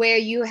where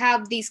you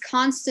have these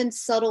constant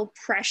subtle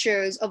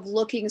pressures of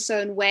looking a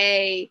certain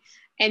way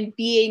and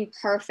being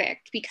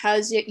perfect,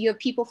 because you have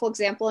people, for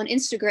example, on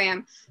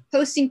Instagram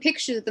posting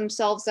pictures of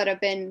themselves that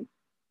have been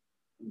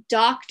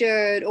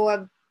doctored or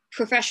have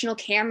professional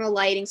camera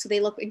lighting so they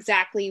look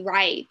exactly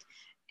right.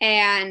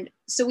 And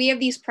so we have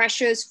these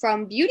pressures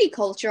from beauty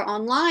culture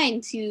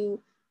online to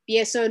be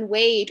a certain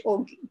weight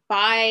or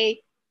buy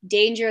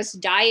dangerous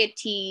diet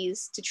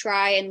teas to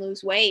try and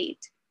lose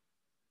weight.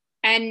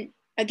 And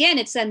again,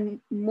 it's a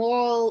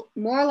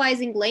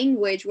moralizing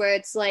language where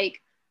it's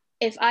like,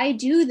 if I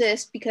do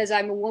this because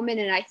I'm a woman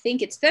and I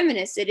think it's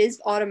feminist, it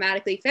is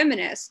automatically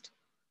feminist.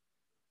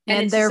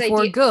 And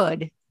therefore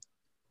good.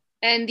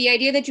 And the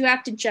idea that you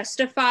have to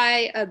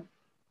justify a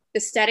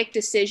aesthetic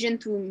decision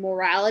through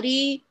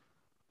morality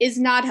is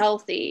not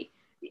healthy.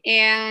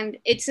 And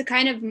it's a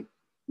kind of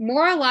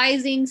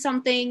moralizing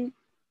something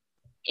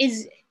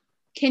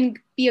can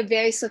be a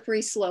very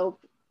slippery slope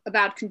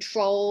about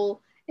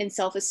control and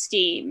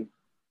self-esteem.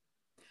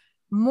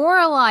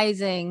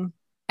 Moralizing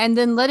and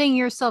then letting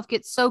yourself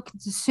get so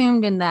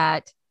consumed in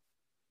that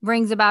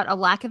brings about a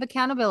lack of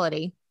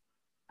accountability,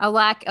 a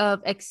lack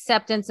of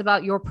acceptance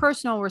about your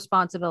personal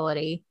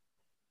responsibility.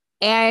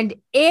 And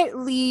it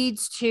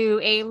leads to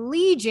a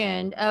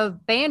legion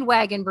of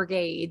bandwagon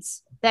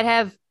brigades that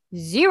have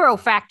zero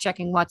fact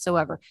checking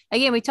whatsoever.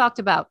 Again, we talked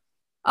about,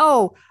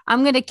 I'm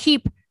going to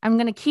keep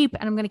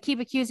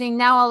accusing.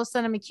 Now all of a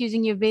sudden I'm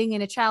accusing you of being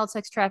in a child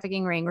sex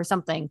trafficking ring or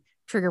something.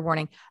 Trigger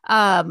warning.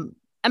 I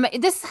mean,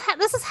 this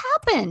has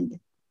happened.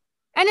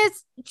 And it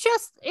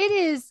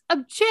is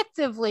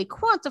objectively,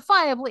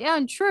 quantifiably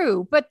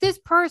untrue. But this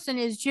person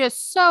is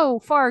just so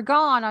far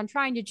gone on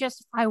trying to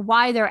justify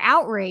why they're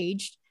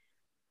outraged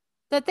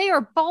that they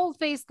are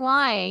bald-faced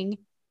lying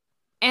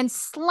and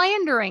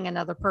slandering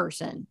another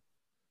person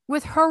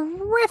with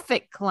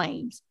horrific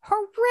claims.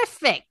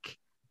 Horrific.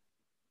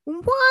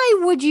 Why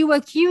would you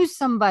accuse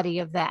somebody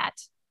of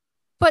that?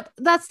 But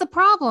that's the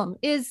problem,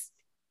 is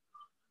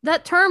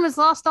that term has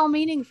lost all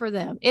meaning for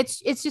them.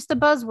 It's just a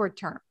buzzword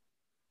term.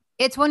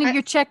 It's one of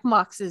your check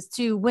boxes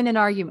to win an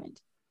argument.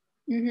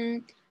 Mm-hmm.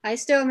 I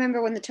still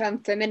remember when the term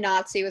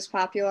feminazi was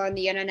popular on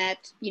the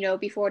internet,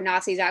 before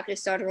Nazis actually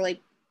started to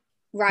really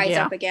rise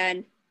up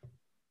again.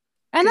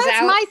 And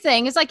that's my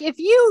thing. It's like, if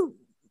you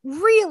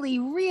really,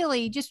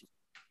 really just,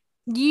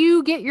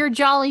 you get your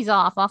jollies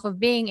off of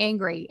being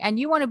angry and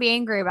you want to be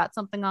angry about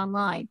something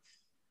online,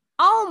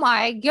 oh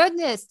my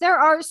goodness, there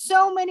are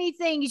so many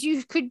things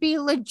you could be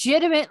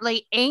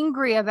legitimately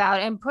angry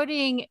about and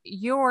putting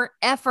your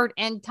effort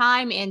and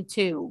time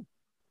into.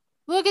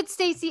 Look at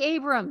Stacey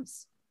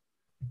Abrams.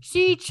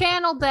 She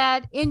channeled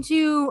that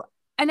into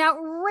an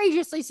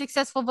outrageously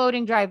successful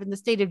voting drive in the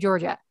state of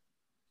Georgia.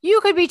 You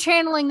could be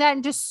channeling that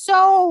into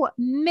so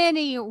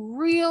many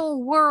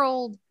real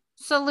world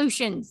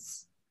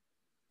solutions.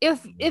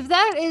 If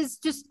that is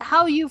just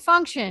how you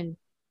function,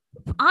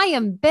 I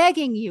am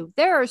begging you.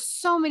 There are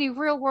so many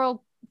real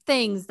world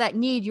things that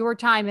need your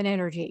time and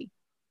energy.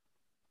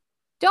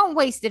 Don't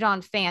waste it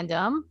on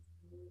fandom.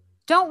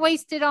 Don't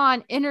waste it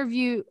on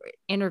influencer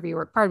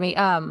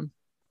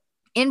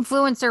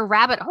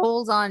rabbit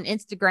holes on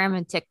Instagram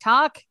and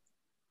TikTok.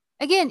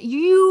 Again,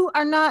 you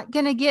are not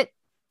going to get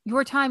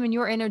your time and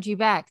your energy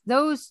back.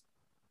 Those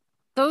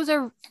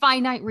are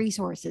finite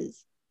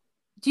resources.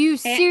 Do you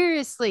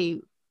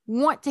seriously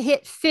want to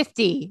hit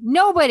 50?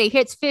 Nobody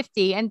hits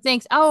 50 and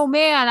thinks, oh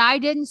man, I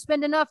didn't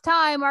spend enough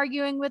time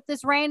arguing with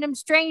this random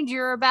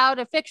stranger about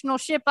a fictional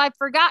ship I've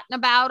forgotten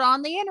about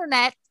on the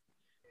internet.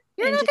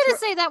 You're not going to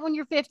say that when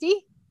you're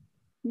 50.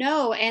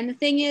 No, and the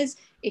thing is,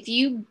 if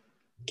you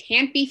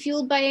can't be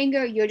fueled by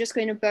anger, you're just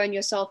going to burn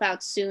yourself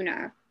out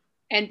sooner.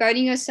 And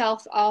burning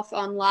yourself off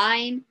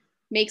online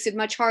makes it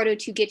much harder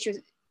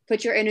to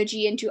put your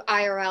energy into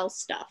IRL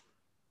stuff.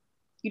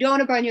 You don't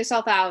want to burn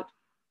yourself out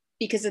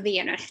because of the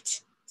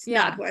internet. It's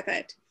not worth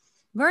it.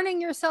 Burning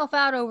yourself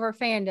out over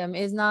fandom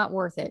is not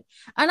worth it.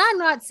 And I'm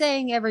not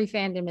saying every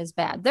fandom is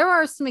bad. There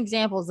are some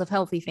examples of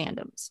healthy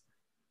fandoms.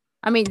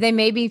 I mean, they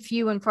may be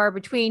few and far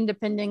between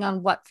depending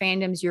on what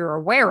fandoms you're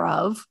aware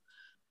of.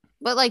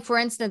 But like, for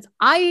instance,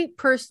 I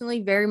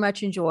personally very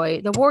much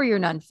enjoy the Warrior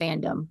Nun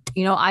fandom.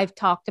 I've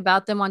talked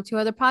about them on 2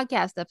 other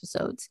podcast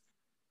episodes.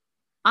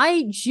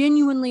 I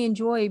genuinely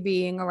enjoy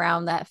being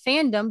around that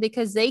fandom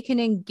because they can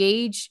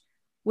engage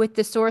with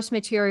the source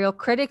material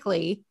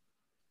critically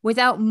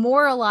without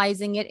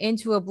moralizing it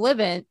into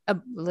oblivion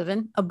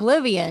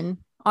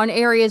on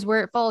areas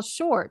where it falls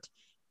short.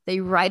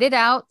 They write it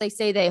out. They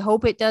say they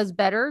hope it does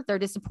better. They're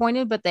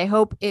disappointed, but they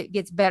hope it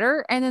gets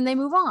better. And then they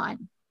move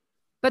on.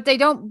 But they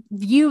don't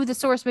view the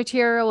source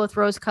material with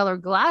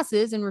rose-colored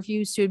glasses and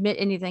refuse to admit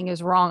anything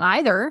is wrong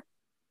either.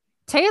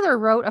 Taylor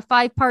wrote a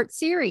 5-part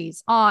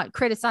series on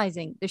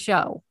criticizing the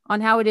show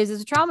on how it is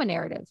as a trauma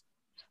narrative.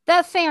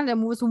 That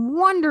fandom was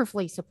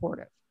wonderfully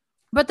supportive,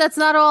 but that's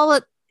not all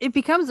it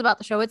becomes about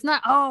the show. It's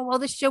not, oh, well,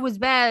 this show was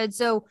bad,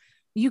 so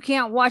you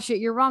can't watch it.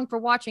 You're wrong for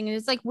watching. And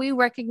it's like, we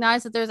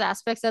recognize that there's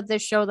aspects of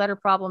this show that are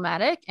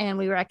problematic, and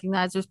we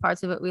recognize there's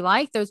parts of it we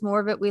like. There's more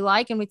of it we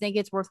like, and we think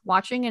it's worth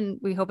watching, and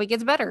we hope it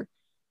gets better.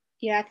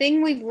 Yeah, I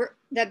think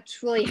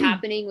that's really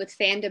happening with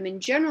fandom in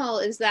general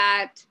is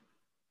that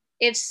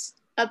if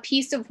a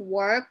piece of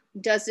work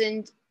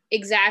doesn't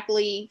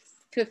exactly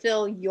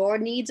fulfill your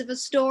needs of a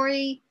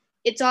story,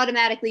 it's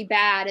automatically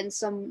bad in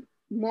some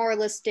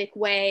moralistic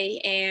way,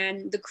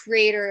 and the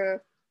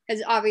creator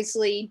has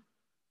obviously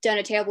done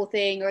a terrible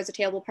thing or is a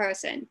terrible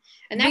person.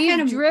 And that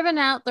We've driven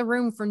out the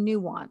room for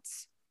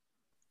nuance.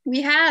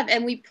 We have,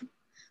 and we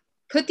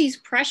put these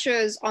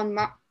pressures on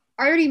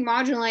already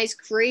marginalized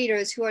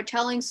creators who are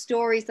telling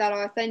stories that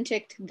are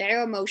authentic to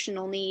their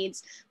emotional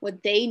needs,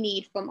 what they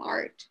need from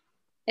art.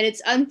 And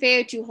it's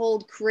unfair to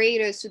hold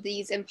creators to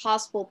these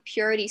impossible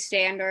purity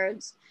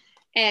standards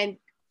and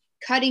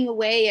cutting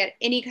away at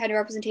any kind of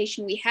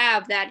representation we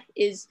have that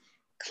is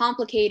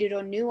complicated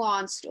or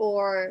nuanced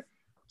or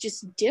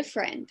just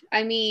different.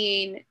 I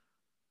mean,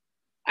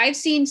 I've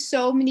seen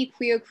so many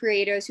queer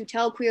creators who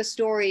tell queer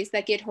stories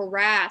that get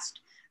harassed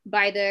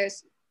by their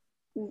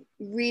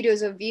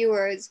readers or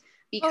viewers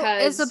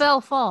because Isabel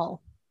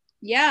Fall.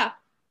 Yeah,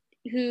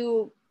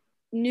 who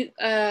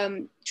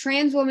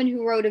trans woman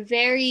who wrote a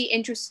very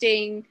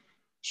interesting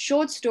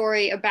short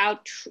story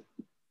about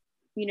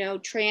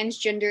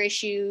transgender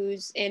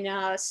issues in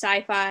a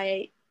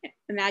sci-fi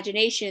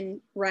imagination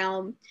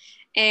realm,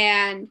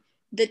 and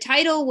the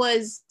title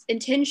was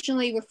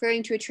intentionally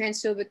referring to a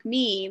transphobic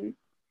meme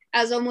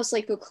as almost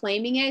like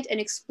proclaiming it and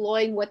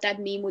exploring what that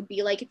meme would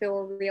be like if it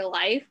were real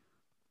life.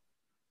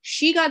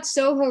 She got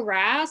so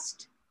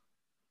harassed,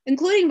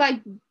 including by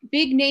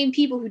big name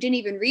people who didn't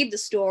even read the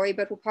story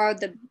but were part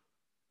of the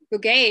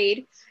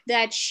brigade,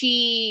 that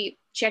she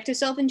checked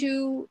herself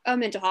into a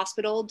mental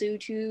hospital due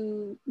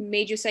to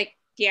major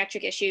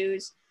psychiatric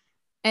issues.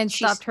 And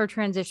stopped her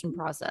transition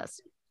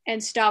process.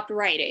 And stopped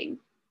writing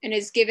and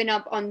has given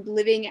up on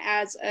living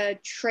as a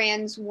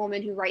trans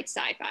woman who writes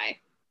sci-fi.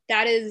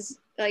 That is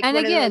like, and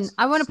again,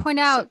 I want to point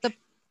out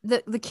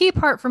the key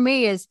part for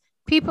me is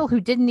people who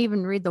didn't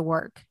even read the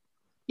work.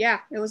 Yeah,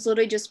 it was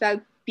literally just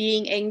about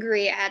being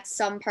angry at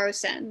some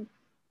person.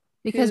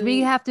 Because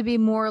we have to be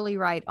morally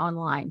right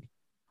online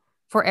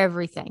for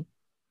everything.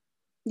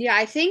 Yeah,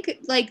 I think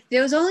like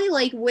there was only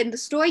like when the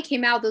story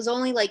came out, there's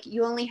only like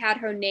you only had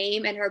her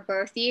name and her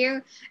birth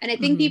year. And I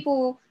think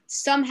people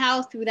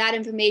somehow through that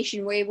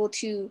information were able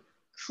to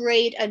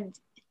create a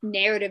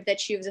narrative that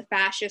she was a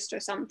fascist or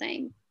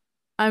something.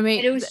 I mean,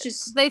 and it was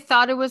just they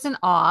thought it was an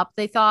op.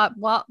 They thought,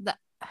 well,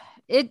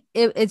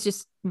 it's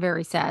just a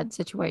very sad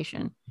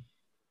situation.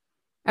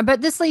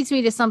 But this leads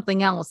me to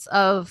something else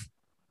of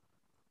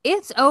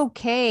it's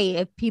okay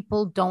if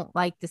people don't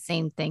like the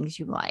same things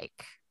you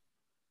like.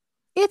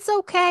 It's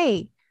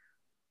okay.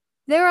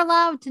 They're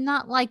allowed to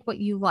not like what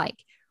you like.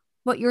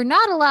 What you're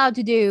not allowed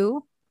to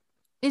do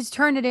is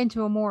turn it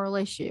into a moral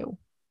issue.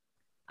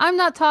 I'm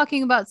not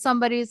talking about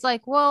somebody who's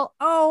like, well,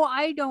 oh,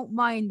 I don't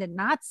mind the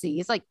Nazi.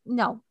 It's like,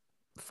 no,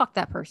 fuck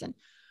that person.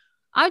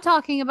 I'm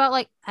talking about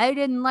like, I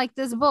didn't like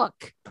this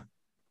book.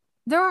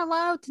 They're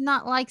allowed to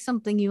not like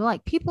something you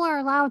like. People are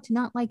allowed to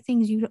not like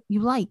things you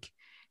like.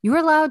 You're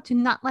allowed to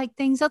not like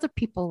things other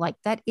people like.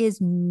 That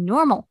is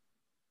normal.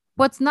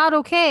 What's not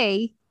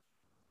okay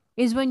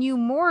is when you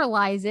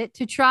moralize it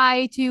to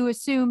try to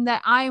assume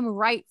that I'm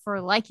right for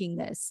liking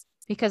this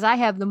because I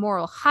have the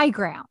moral high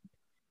ground.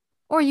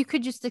 Or you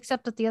could just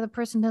accept that the other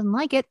person doesn't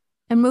like it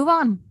and move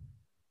on.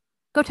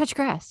 Go touch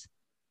grass.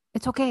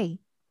 It's okay.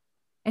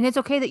 And it's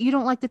okay that you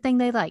don't like the thing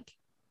they like.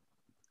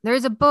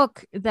 There's a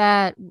book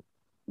that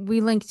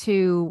we're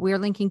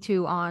linking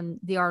to on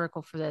the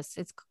article for this.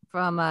 It's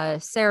from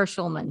Sarah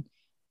Schulman.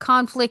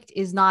 Conflict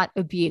is not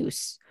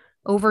abuse.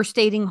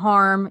 Overstating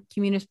harm,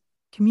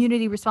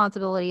 community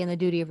responsibility, and the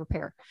duty of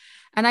repair.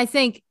 And I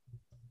think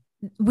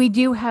we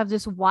do have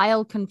this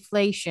wild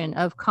conflation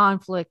of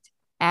conflict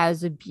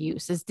as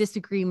abuse, as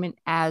disagreement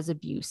as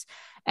abuse,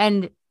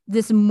 and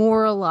this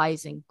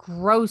moralizing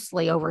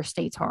grossly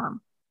overstates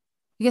harm.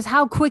 Because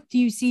how quick do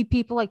you see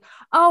people like,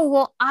 oh,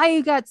 well,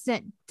 I got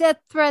sent death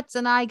threats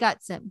and I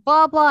got sent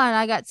blah, blah, and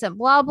I got sent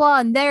blah, blah,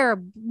 and they're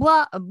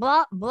blah,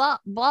 blah, blah,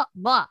 blah,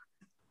 blah.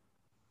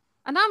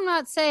 And I'm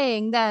not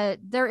saying that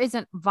there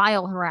isn't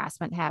vile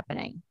harassment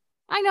happening.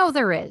 I know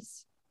there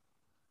is.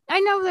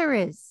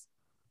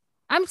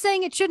 I'm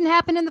saying it shouldn't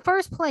happen in the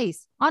first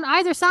place on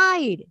either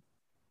side.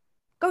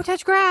 Go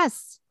touch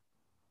grass.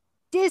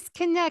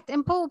 Disconnect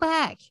and pull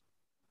back.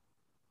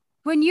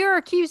 When you're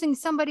accusing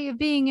somebody of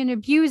being an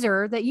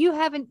abuser that you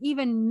haven't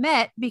even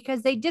met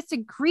because they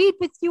disagreed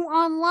with you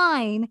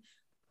online,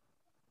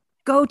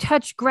 go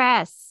touch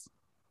grass.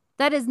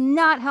 That is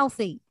not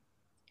healthy.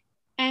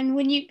 And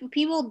when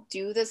people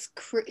do this,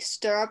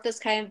 stir up this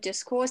kind of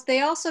discourse,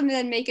 they also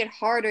then make it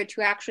harder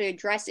to actually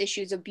address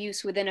issues of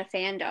abuse within a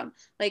fandom.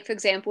 Like, for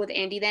example, with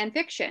Andy Van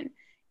Fiction.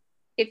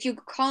 If you're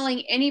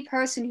calling any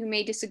person who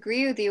may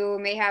disagree with you or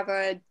may have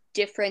a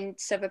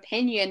difference of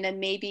opinion and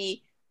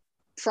maybe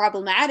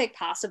problematic,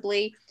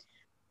 possibly,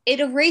 it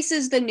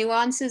erases the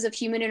nuances of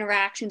human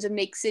interactions and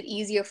makes it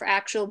easier for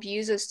actual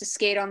abusers to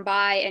skate on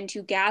by and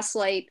to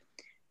gaslight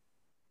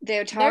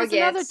their targets.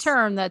 There's another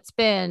term that's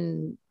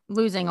been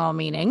losing all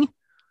meaning.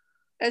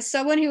 As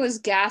someone who has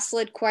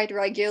gaslit quite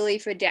regularly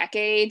for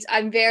decades,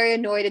 I'm very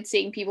annoyed at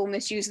seeing people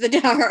misuse the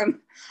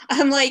term.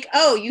 I'm like,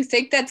 oh, you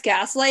think that's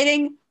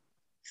gaslighting?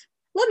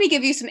 Let me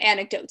give you some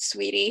anecdotes,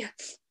 sweetie.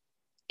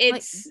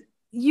 It's like,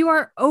 you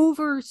are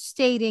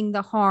overstating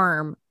the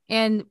harm,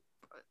 and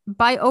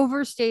by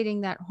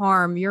overstating that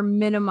harm, you're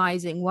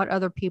minimizing what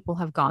other people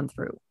have gone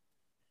through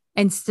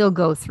and still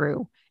go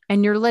through,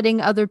 and you're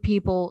letting other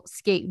people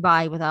skate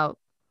by without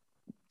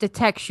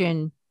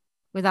detection,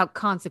 without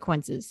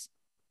consequences.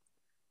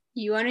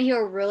 You want to hear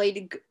a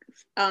really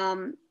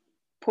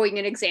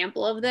poignant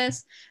example of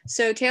this?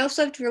 So Taylor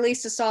Swift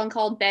released a song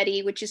called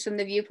Betty, which is from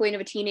the viewpoint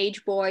of a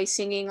teenage boy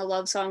singing a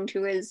love song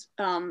to his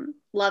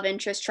love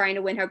interest, trying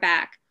to win her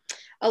back.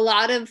 A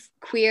lot of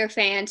queer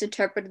fans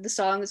interpreted the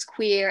song as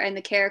queer and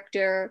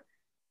the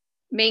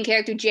main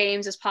character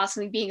James as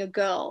possibly being a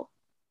girl.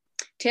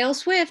 Taylor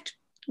Swift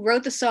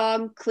wrote the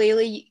song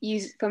clearly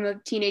used from a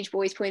teenage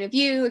boy's point of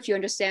view, if you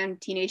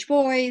understand teenage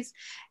boys.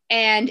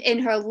 And in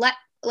her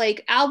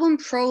album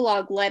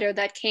prologue letter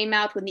that came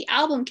out when the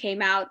album came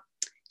out,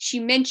 she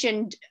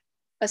mentioned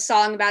a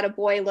song about a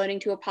boy learning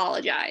to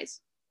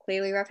apologize,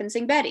 clearly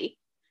referencing Betty.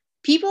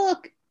 People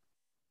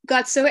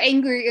got so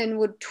angry and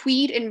would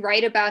tweet and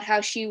write about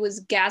how she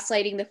was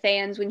gaslighting the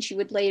fans when she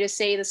would later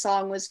say the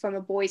song was from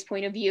a boy's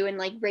point of view in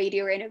like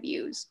radio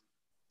interviews.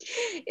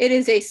 It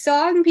is a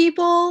song,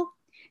 people.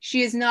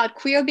 She is not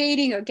queer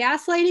baiting or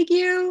gaslighting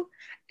you.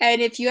 And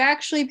if you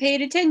actually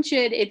paid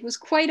attention, it was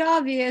quite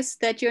obvious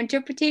that your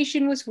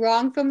interpretation was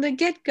wrong from the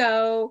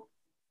get-go.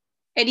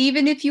 And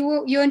even if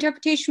your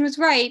interpretation was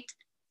right,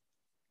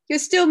 you're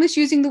still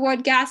misusing the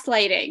word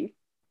gaslighting.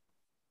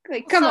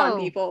 Like, come on,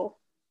 people.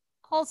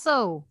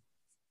 Also,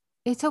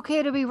 it's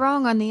okay to be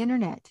wrong on the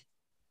internet.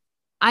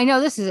 I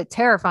know this is a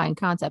terrifying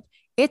concept.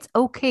 It's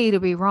okay to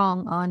be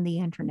wrong on the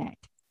internet.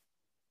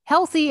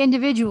 Healthy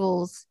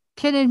individuals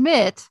can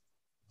admit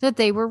that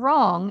they were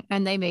wrong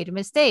and they made a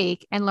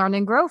mistake and learn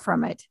and grow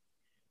from it.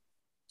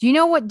 Do you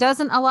know what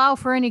doesn't allow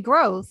for any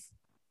growth?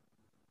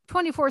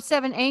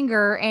 24/7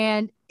 anger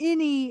and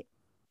any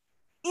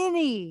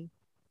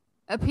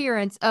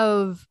appearance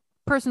of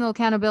personal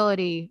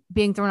accountability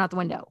being thrown out the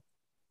window.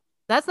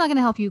 That's not going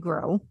to help you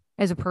grow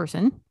as a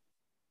person. In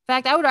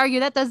fact, I would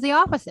argue that does the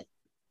opposite.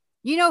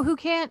 You know who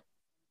can't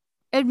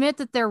admit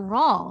that they're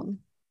wrong?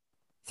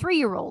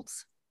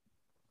 3-year-olds.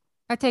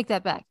 I take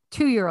that back.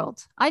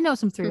 2-year-olds. I know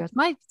some 3-year-olds.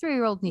 My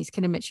 3-year-old niece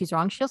can admit she's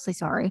wrong. She'll say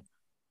sorry.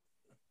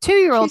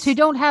 2-year-olds who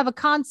don't have a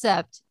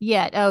concept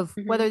yet of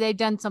whether they've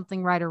done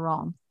something right or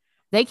wrong.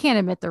 They can't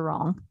admit they're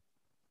wrong.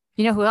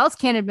 You know who else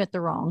can't admit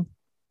they're wrong?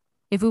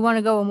 If we want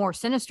to go a more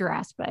sinister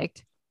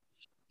aspect,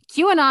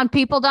 QAnon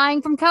people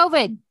dying from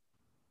COVID.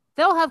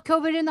 They'll have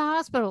COVID in the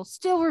hospital,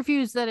 still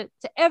refuse to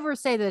ever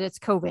say that it's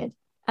COVID.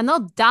 And they'll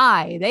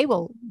die. They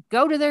will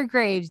go to their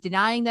graves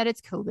denying that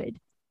it's COVID,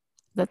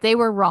 that they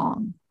were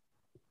wrong.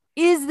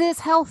 Is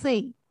this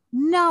healthy?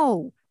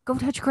 No. Go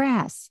touch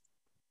grass.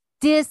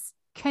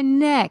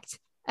 Disconnect.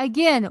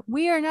 Again,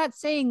 we are not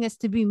saying this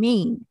to be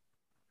mean.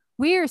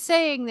 We are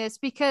saying this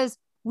because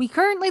we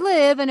currently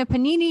live in a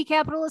panini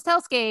capitalist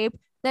hellscape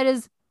that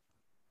is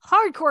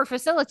hardcore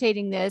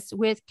facilitating this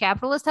with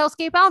capitalist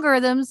hellscape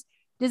algorithms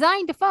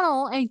designed to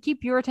funnel and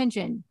keep your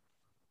attention.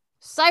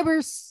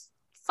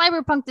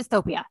 Cyberpunk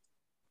dystopia.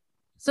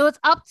 So it's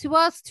up to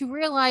us to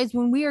realize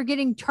when we are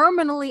getting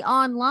terminally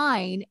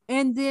online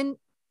and then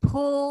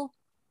pull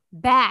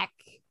back.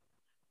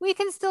 We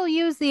can still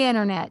use the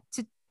internet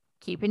to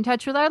keep in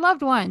touch with our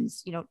loved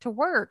ones, to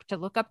work, to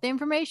look up the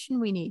information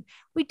we need.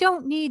 We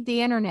don't need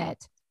the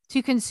internet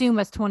to consume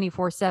us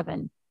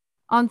 24/7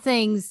 on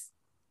things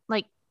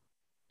like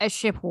a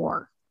ship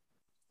war.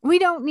 We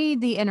don't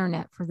need the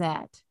internet for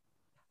that.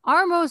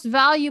 Our most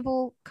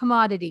valuable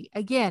commodity,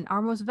 again,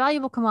 our most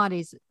valuable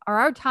commodities are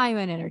our time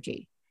and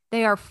energy.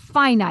 They are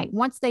finite.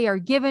 Once they are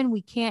given,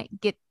 we can't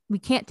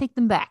take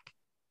them back.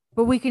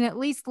 But we can at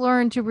least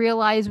learn to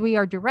realize we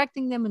are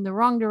directing them in the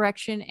wrong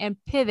direction and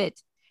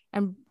pivot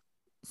and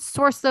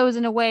source those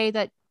in a way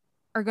that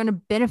are going to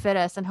benefit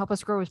us and help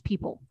us grow as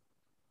people.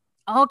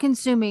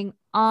 All-consuming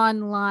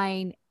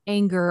online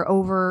anger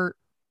over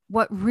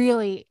what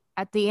really,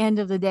 at the end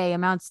of the day,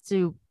 amounts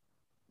to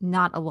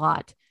not a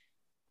lot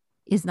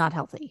is not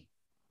healthy.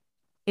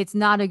 It's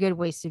not a good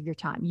waste of your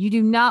time. You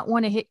do not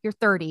want to hit your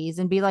 30s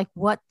and be like,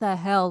 what the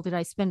hell did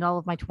I spend all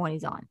of my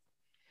 20s on?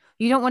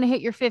 You don't want to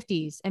hit your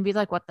 50s and be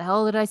like, what the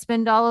hell did I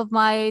spend all of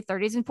my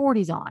 30s and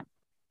 40s on?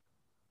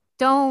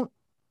 Don't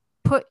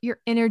put your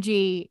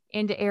energy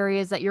into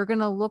areas that you're going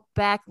to look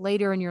back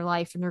later in your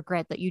life and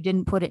regret that you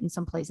didn't put it in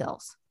someplace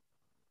else.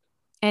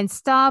 And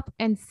stop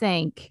and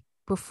think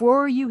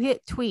before you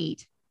hit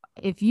tweet.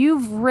 If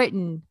you've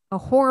written a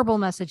horrible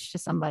message to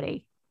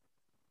somebody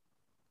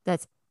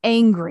that's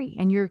angry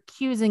and you're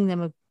accusing them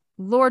of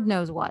Lord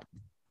knows what,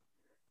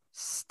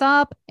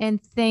 stop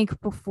and think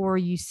before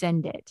you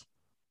send it.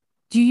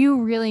 Do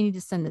you really need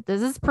to send it? Does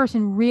this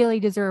person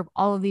really deserve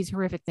all of these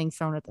horrific things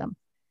thrown at them?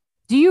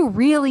 Do you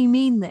really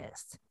mean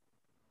this?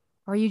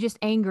 Or are you just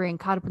angry and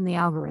caught up in the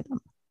algorithm?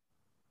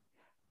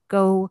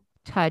 Go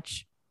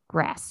touch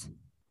grass.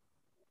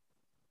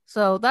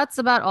 So that's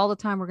about all the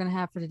time we're going to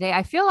have for today.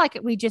 I feel like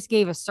we just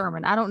gave a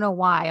sermon. I don't know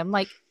why.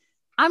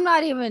 I'm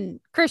not even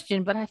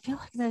Christian, but I feel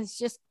like that's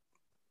just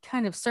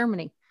kind of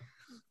sermony.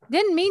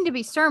 Didn't mean to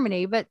be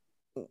sermony, but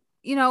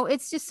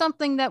it's just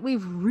something that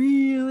we've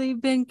really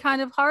been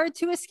kind of hard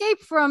to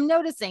escape from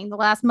noticing the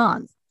last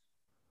month.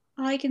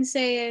 All I can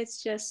say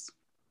is just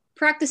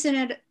practice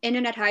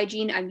internet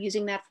hygiene. I'm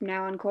using that from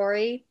now on,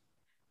 Corey.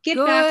 Get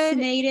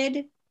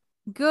vaccinated.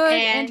 Good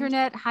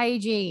internet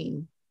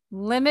hygiene.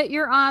 Limit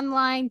your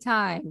online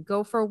time.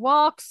 Go for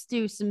walks,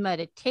 do some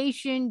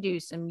meditation, do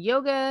some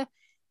yoga,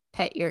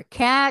 pet your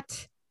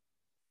cat,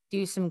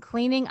 do some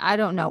cleaning. I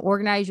don't know.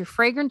 Organize your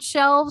fragrance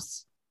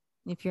shelves.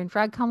 If you're in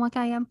FragCom like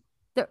I am,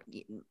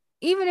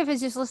 even if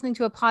it's just listening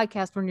to a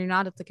podcast when you're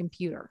not at the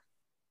computer,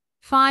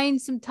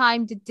 find some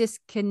time to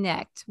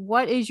disconnect.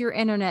 What is your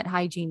internet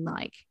hygiene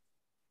like?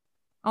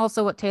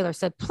 Also, what Taylor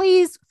said,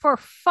 please, for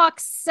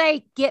fuck's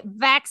sake, get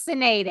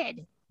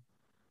vaccinated.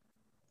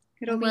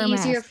 It'll be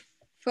easier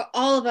for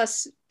all of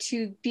us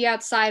to be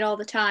outside all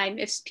the time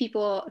if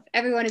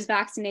everyone is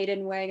vaccinated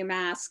and wearing a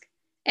mask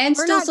and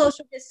social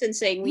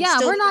distancing.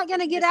 We're not going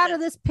to get out of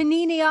this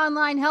Panini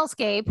online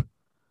hellscape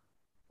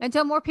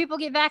until more people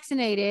get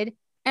vaccinated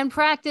and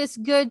practice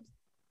good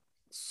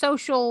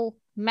social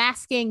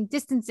masking,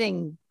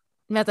 distancing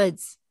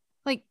methods.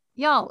 Like,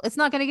 y'all, it's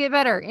not going to get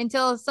better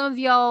until some of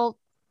y'all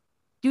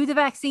do the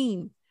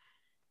vaccine.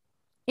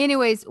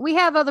 Anyways, we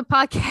have other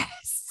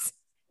podcasts.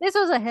 This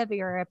was a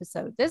heavier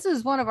episode. This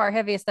is one of our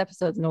heaviest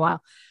episodes in a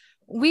while.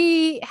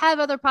 We have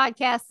other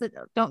podcasts that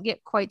don't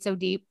get quite so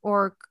deep,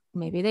 or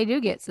maybe they do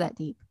get that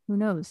deep. Who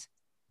knows?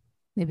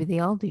 Maybe they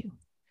all do.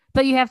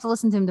 But you have to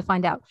listen to them to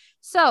find out.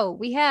 So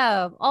we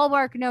have All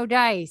Bark, No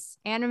Dice,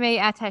 Anime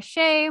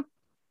Attaché,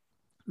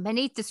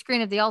 Beneath the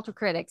Screen of the Ultra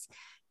Critics,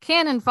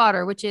 Cannon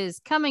Fodder, which is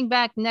coming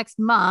back next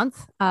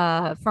month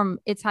from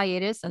its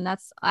hiatus. And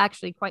that's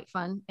actually quite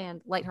fun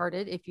and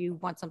lighthearted if you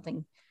want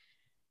something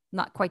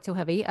not quite so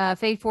heavy.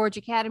 Fade Forge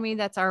Academy,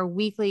 that's our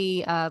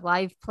weekly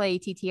live play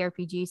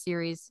TTRPG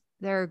series.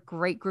 They're a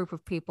great group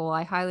of people.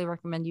 I highly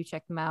recommend you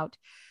check them out.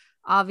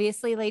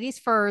 Obviously, ladies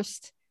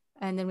first.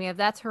 And then we have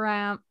That's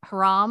Haram.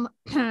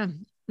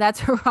 That's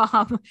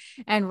Haram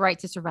and Right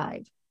to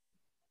Survive.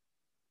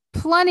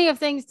 Plenty of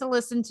things to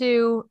listen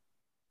to,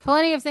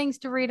 plenty of things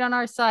to read on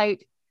our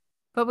site.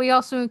 But we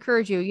also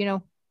encourage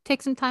you,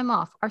 take some time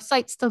off. Our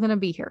site's still going to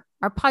be here.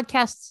 Our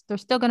podcasts, they're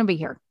still going to be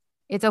here.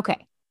 It's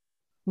okay.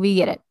 We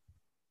get it.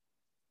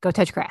 Go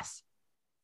touch grass.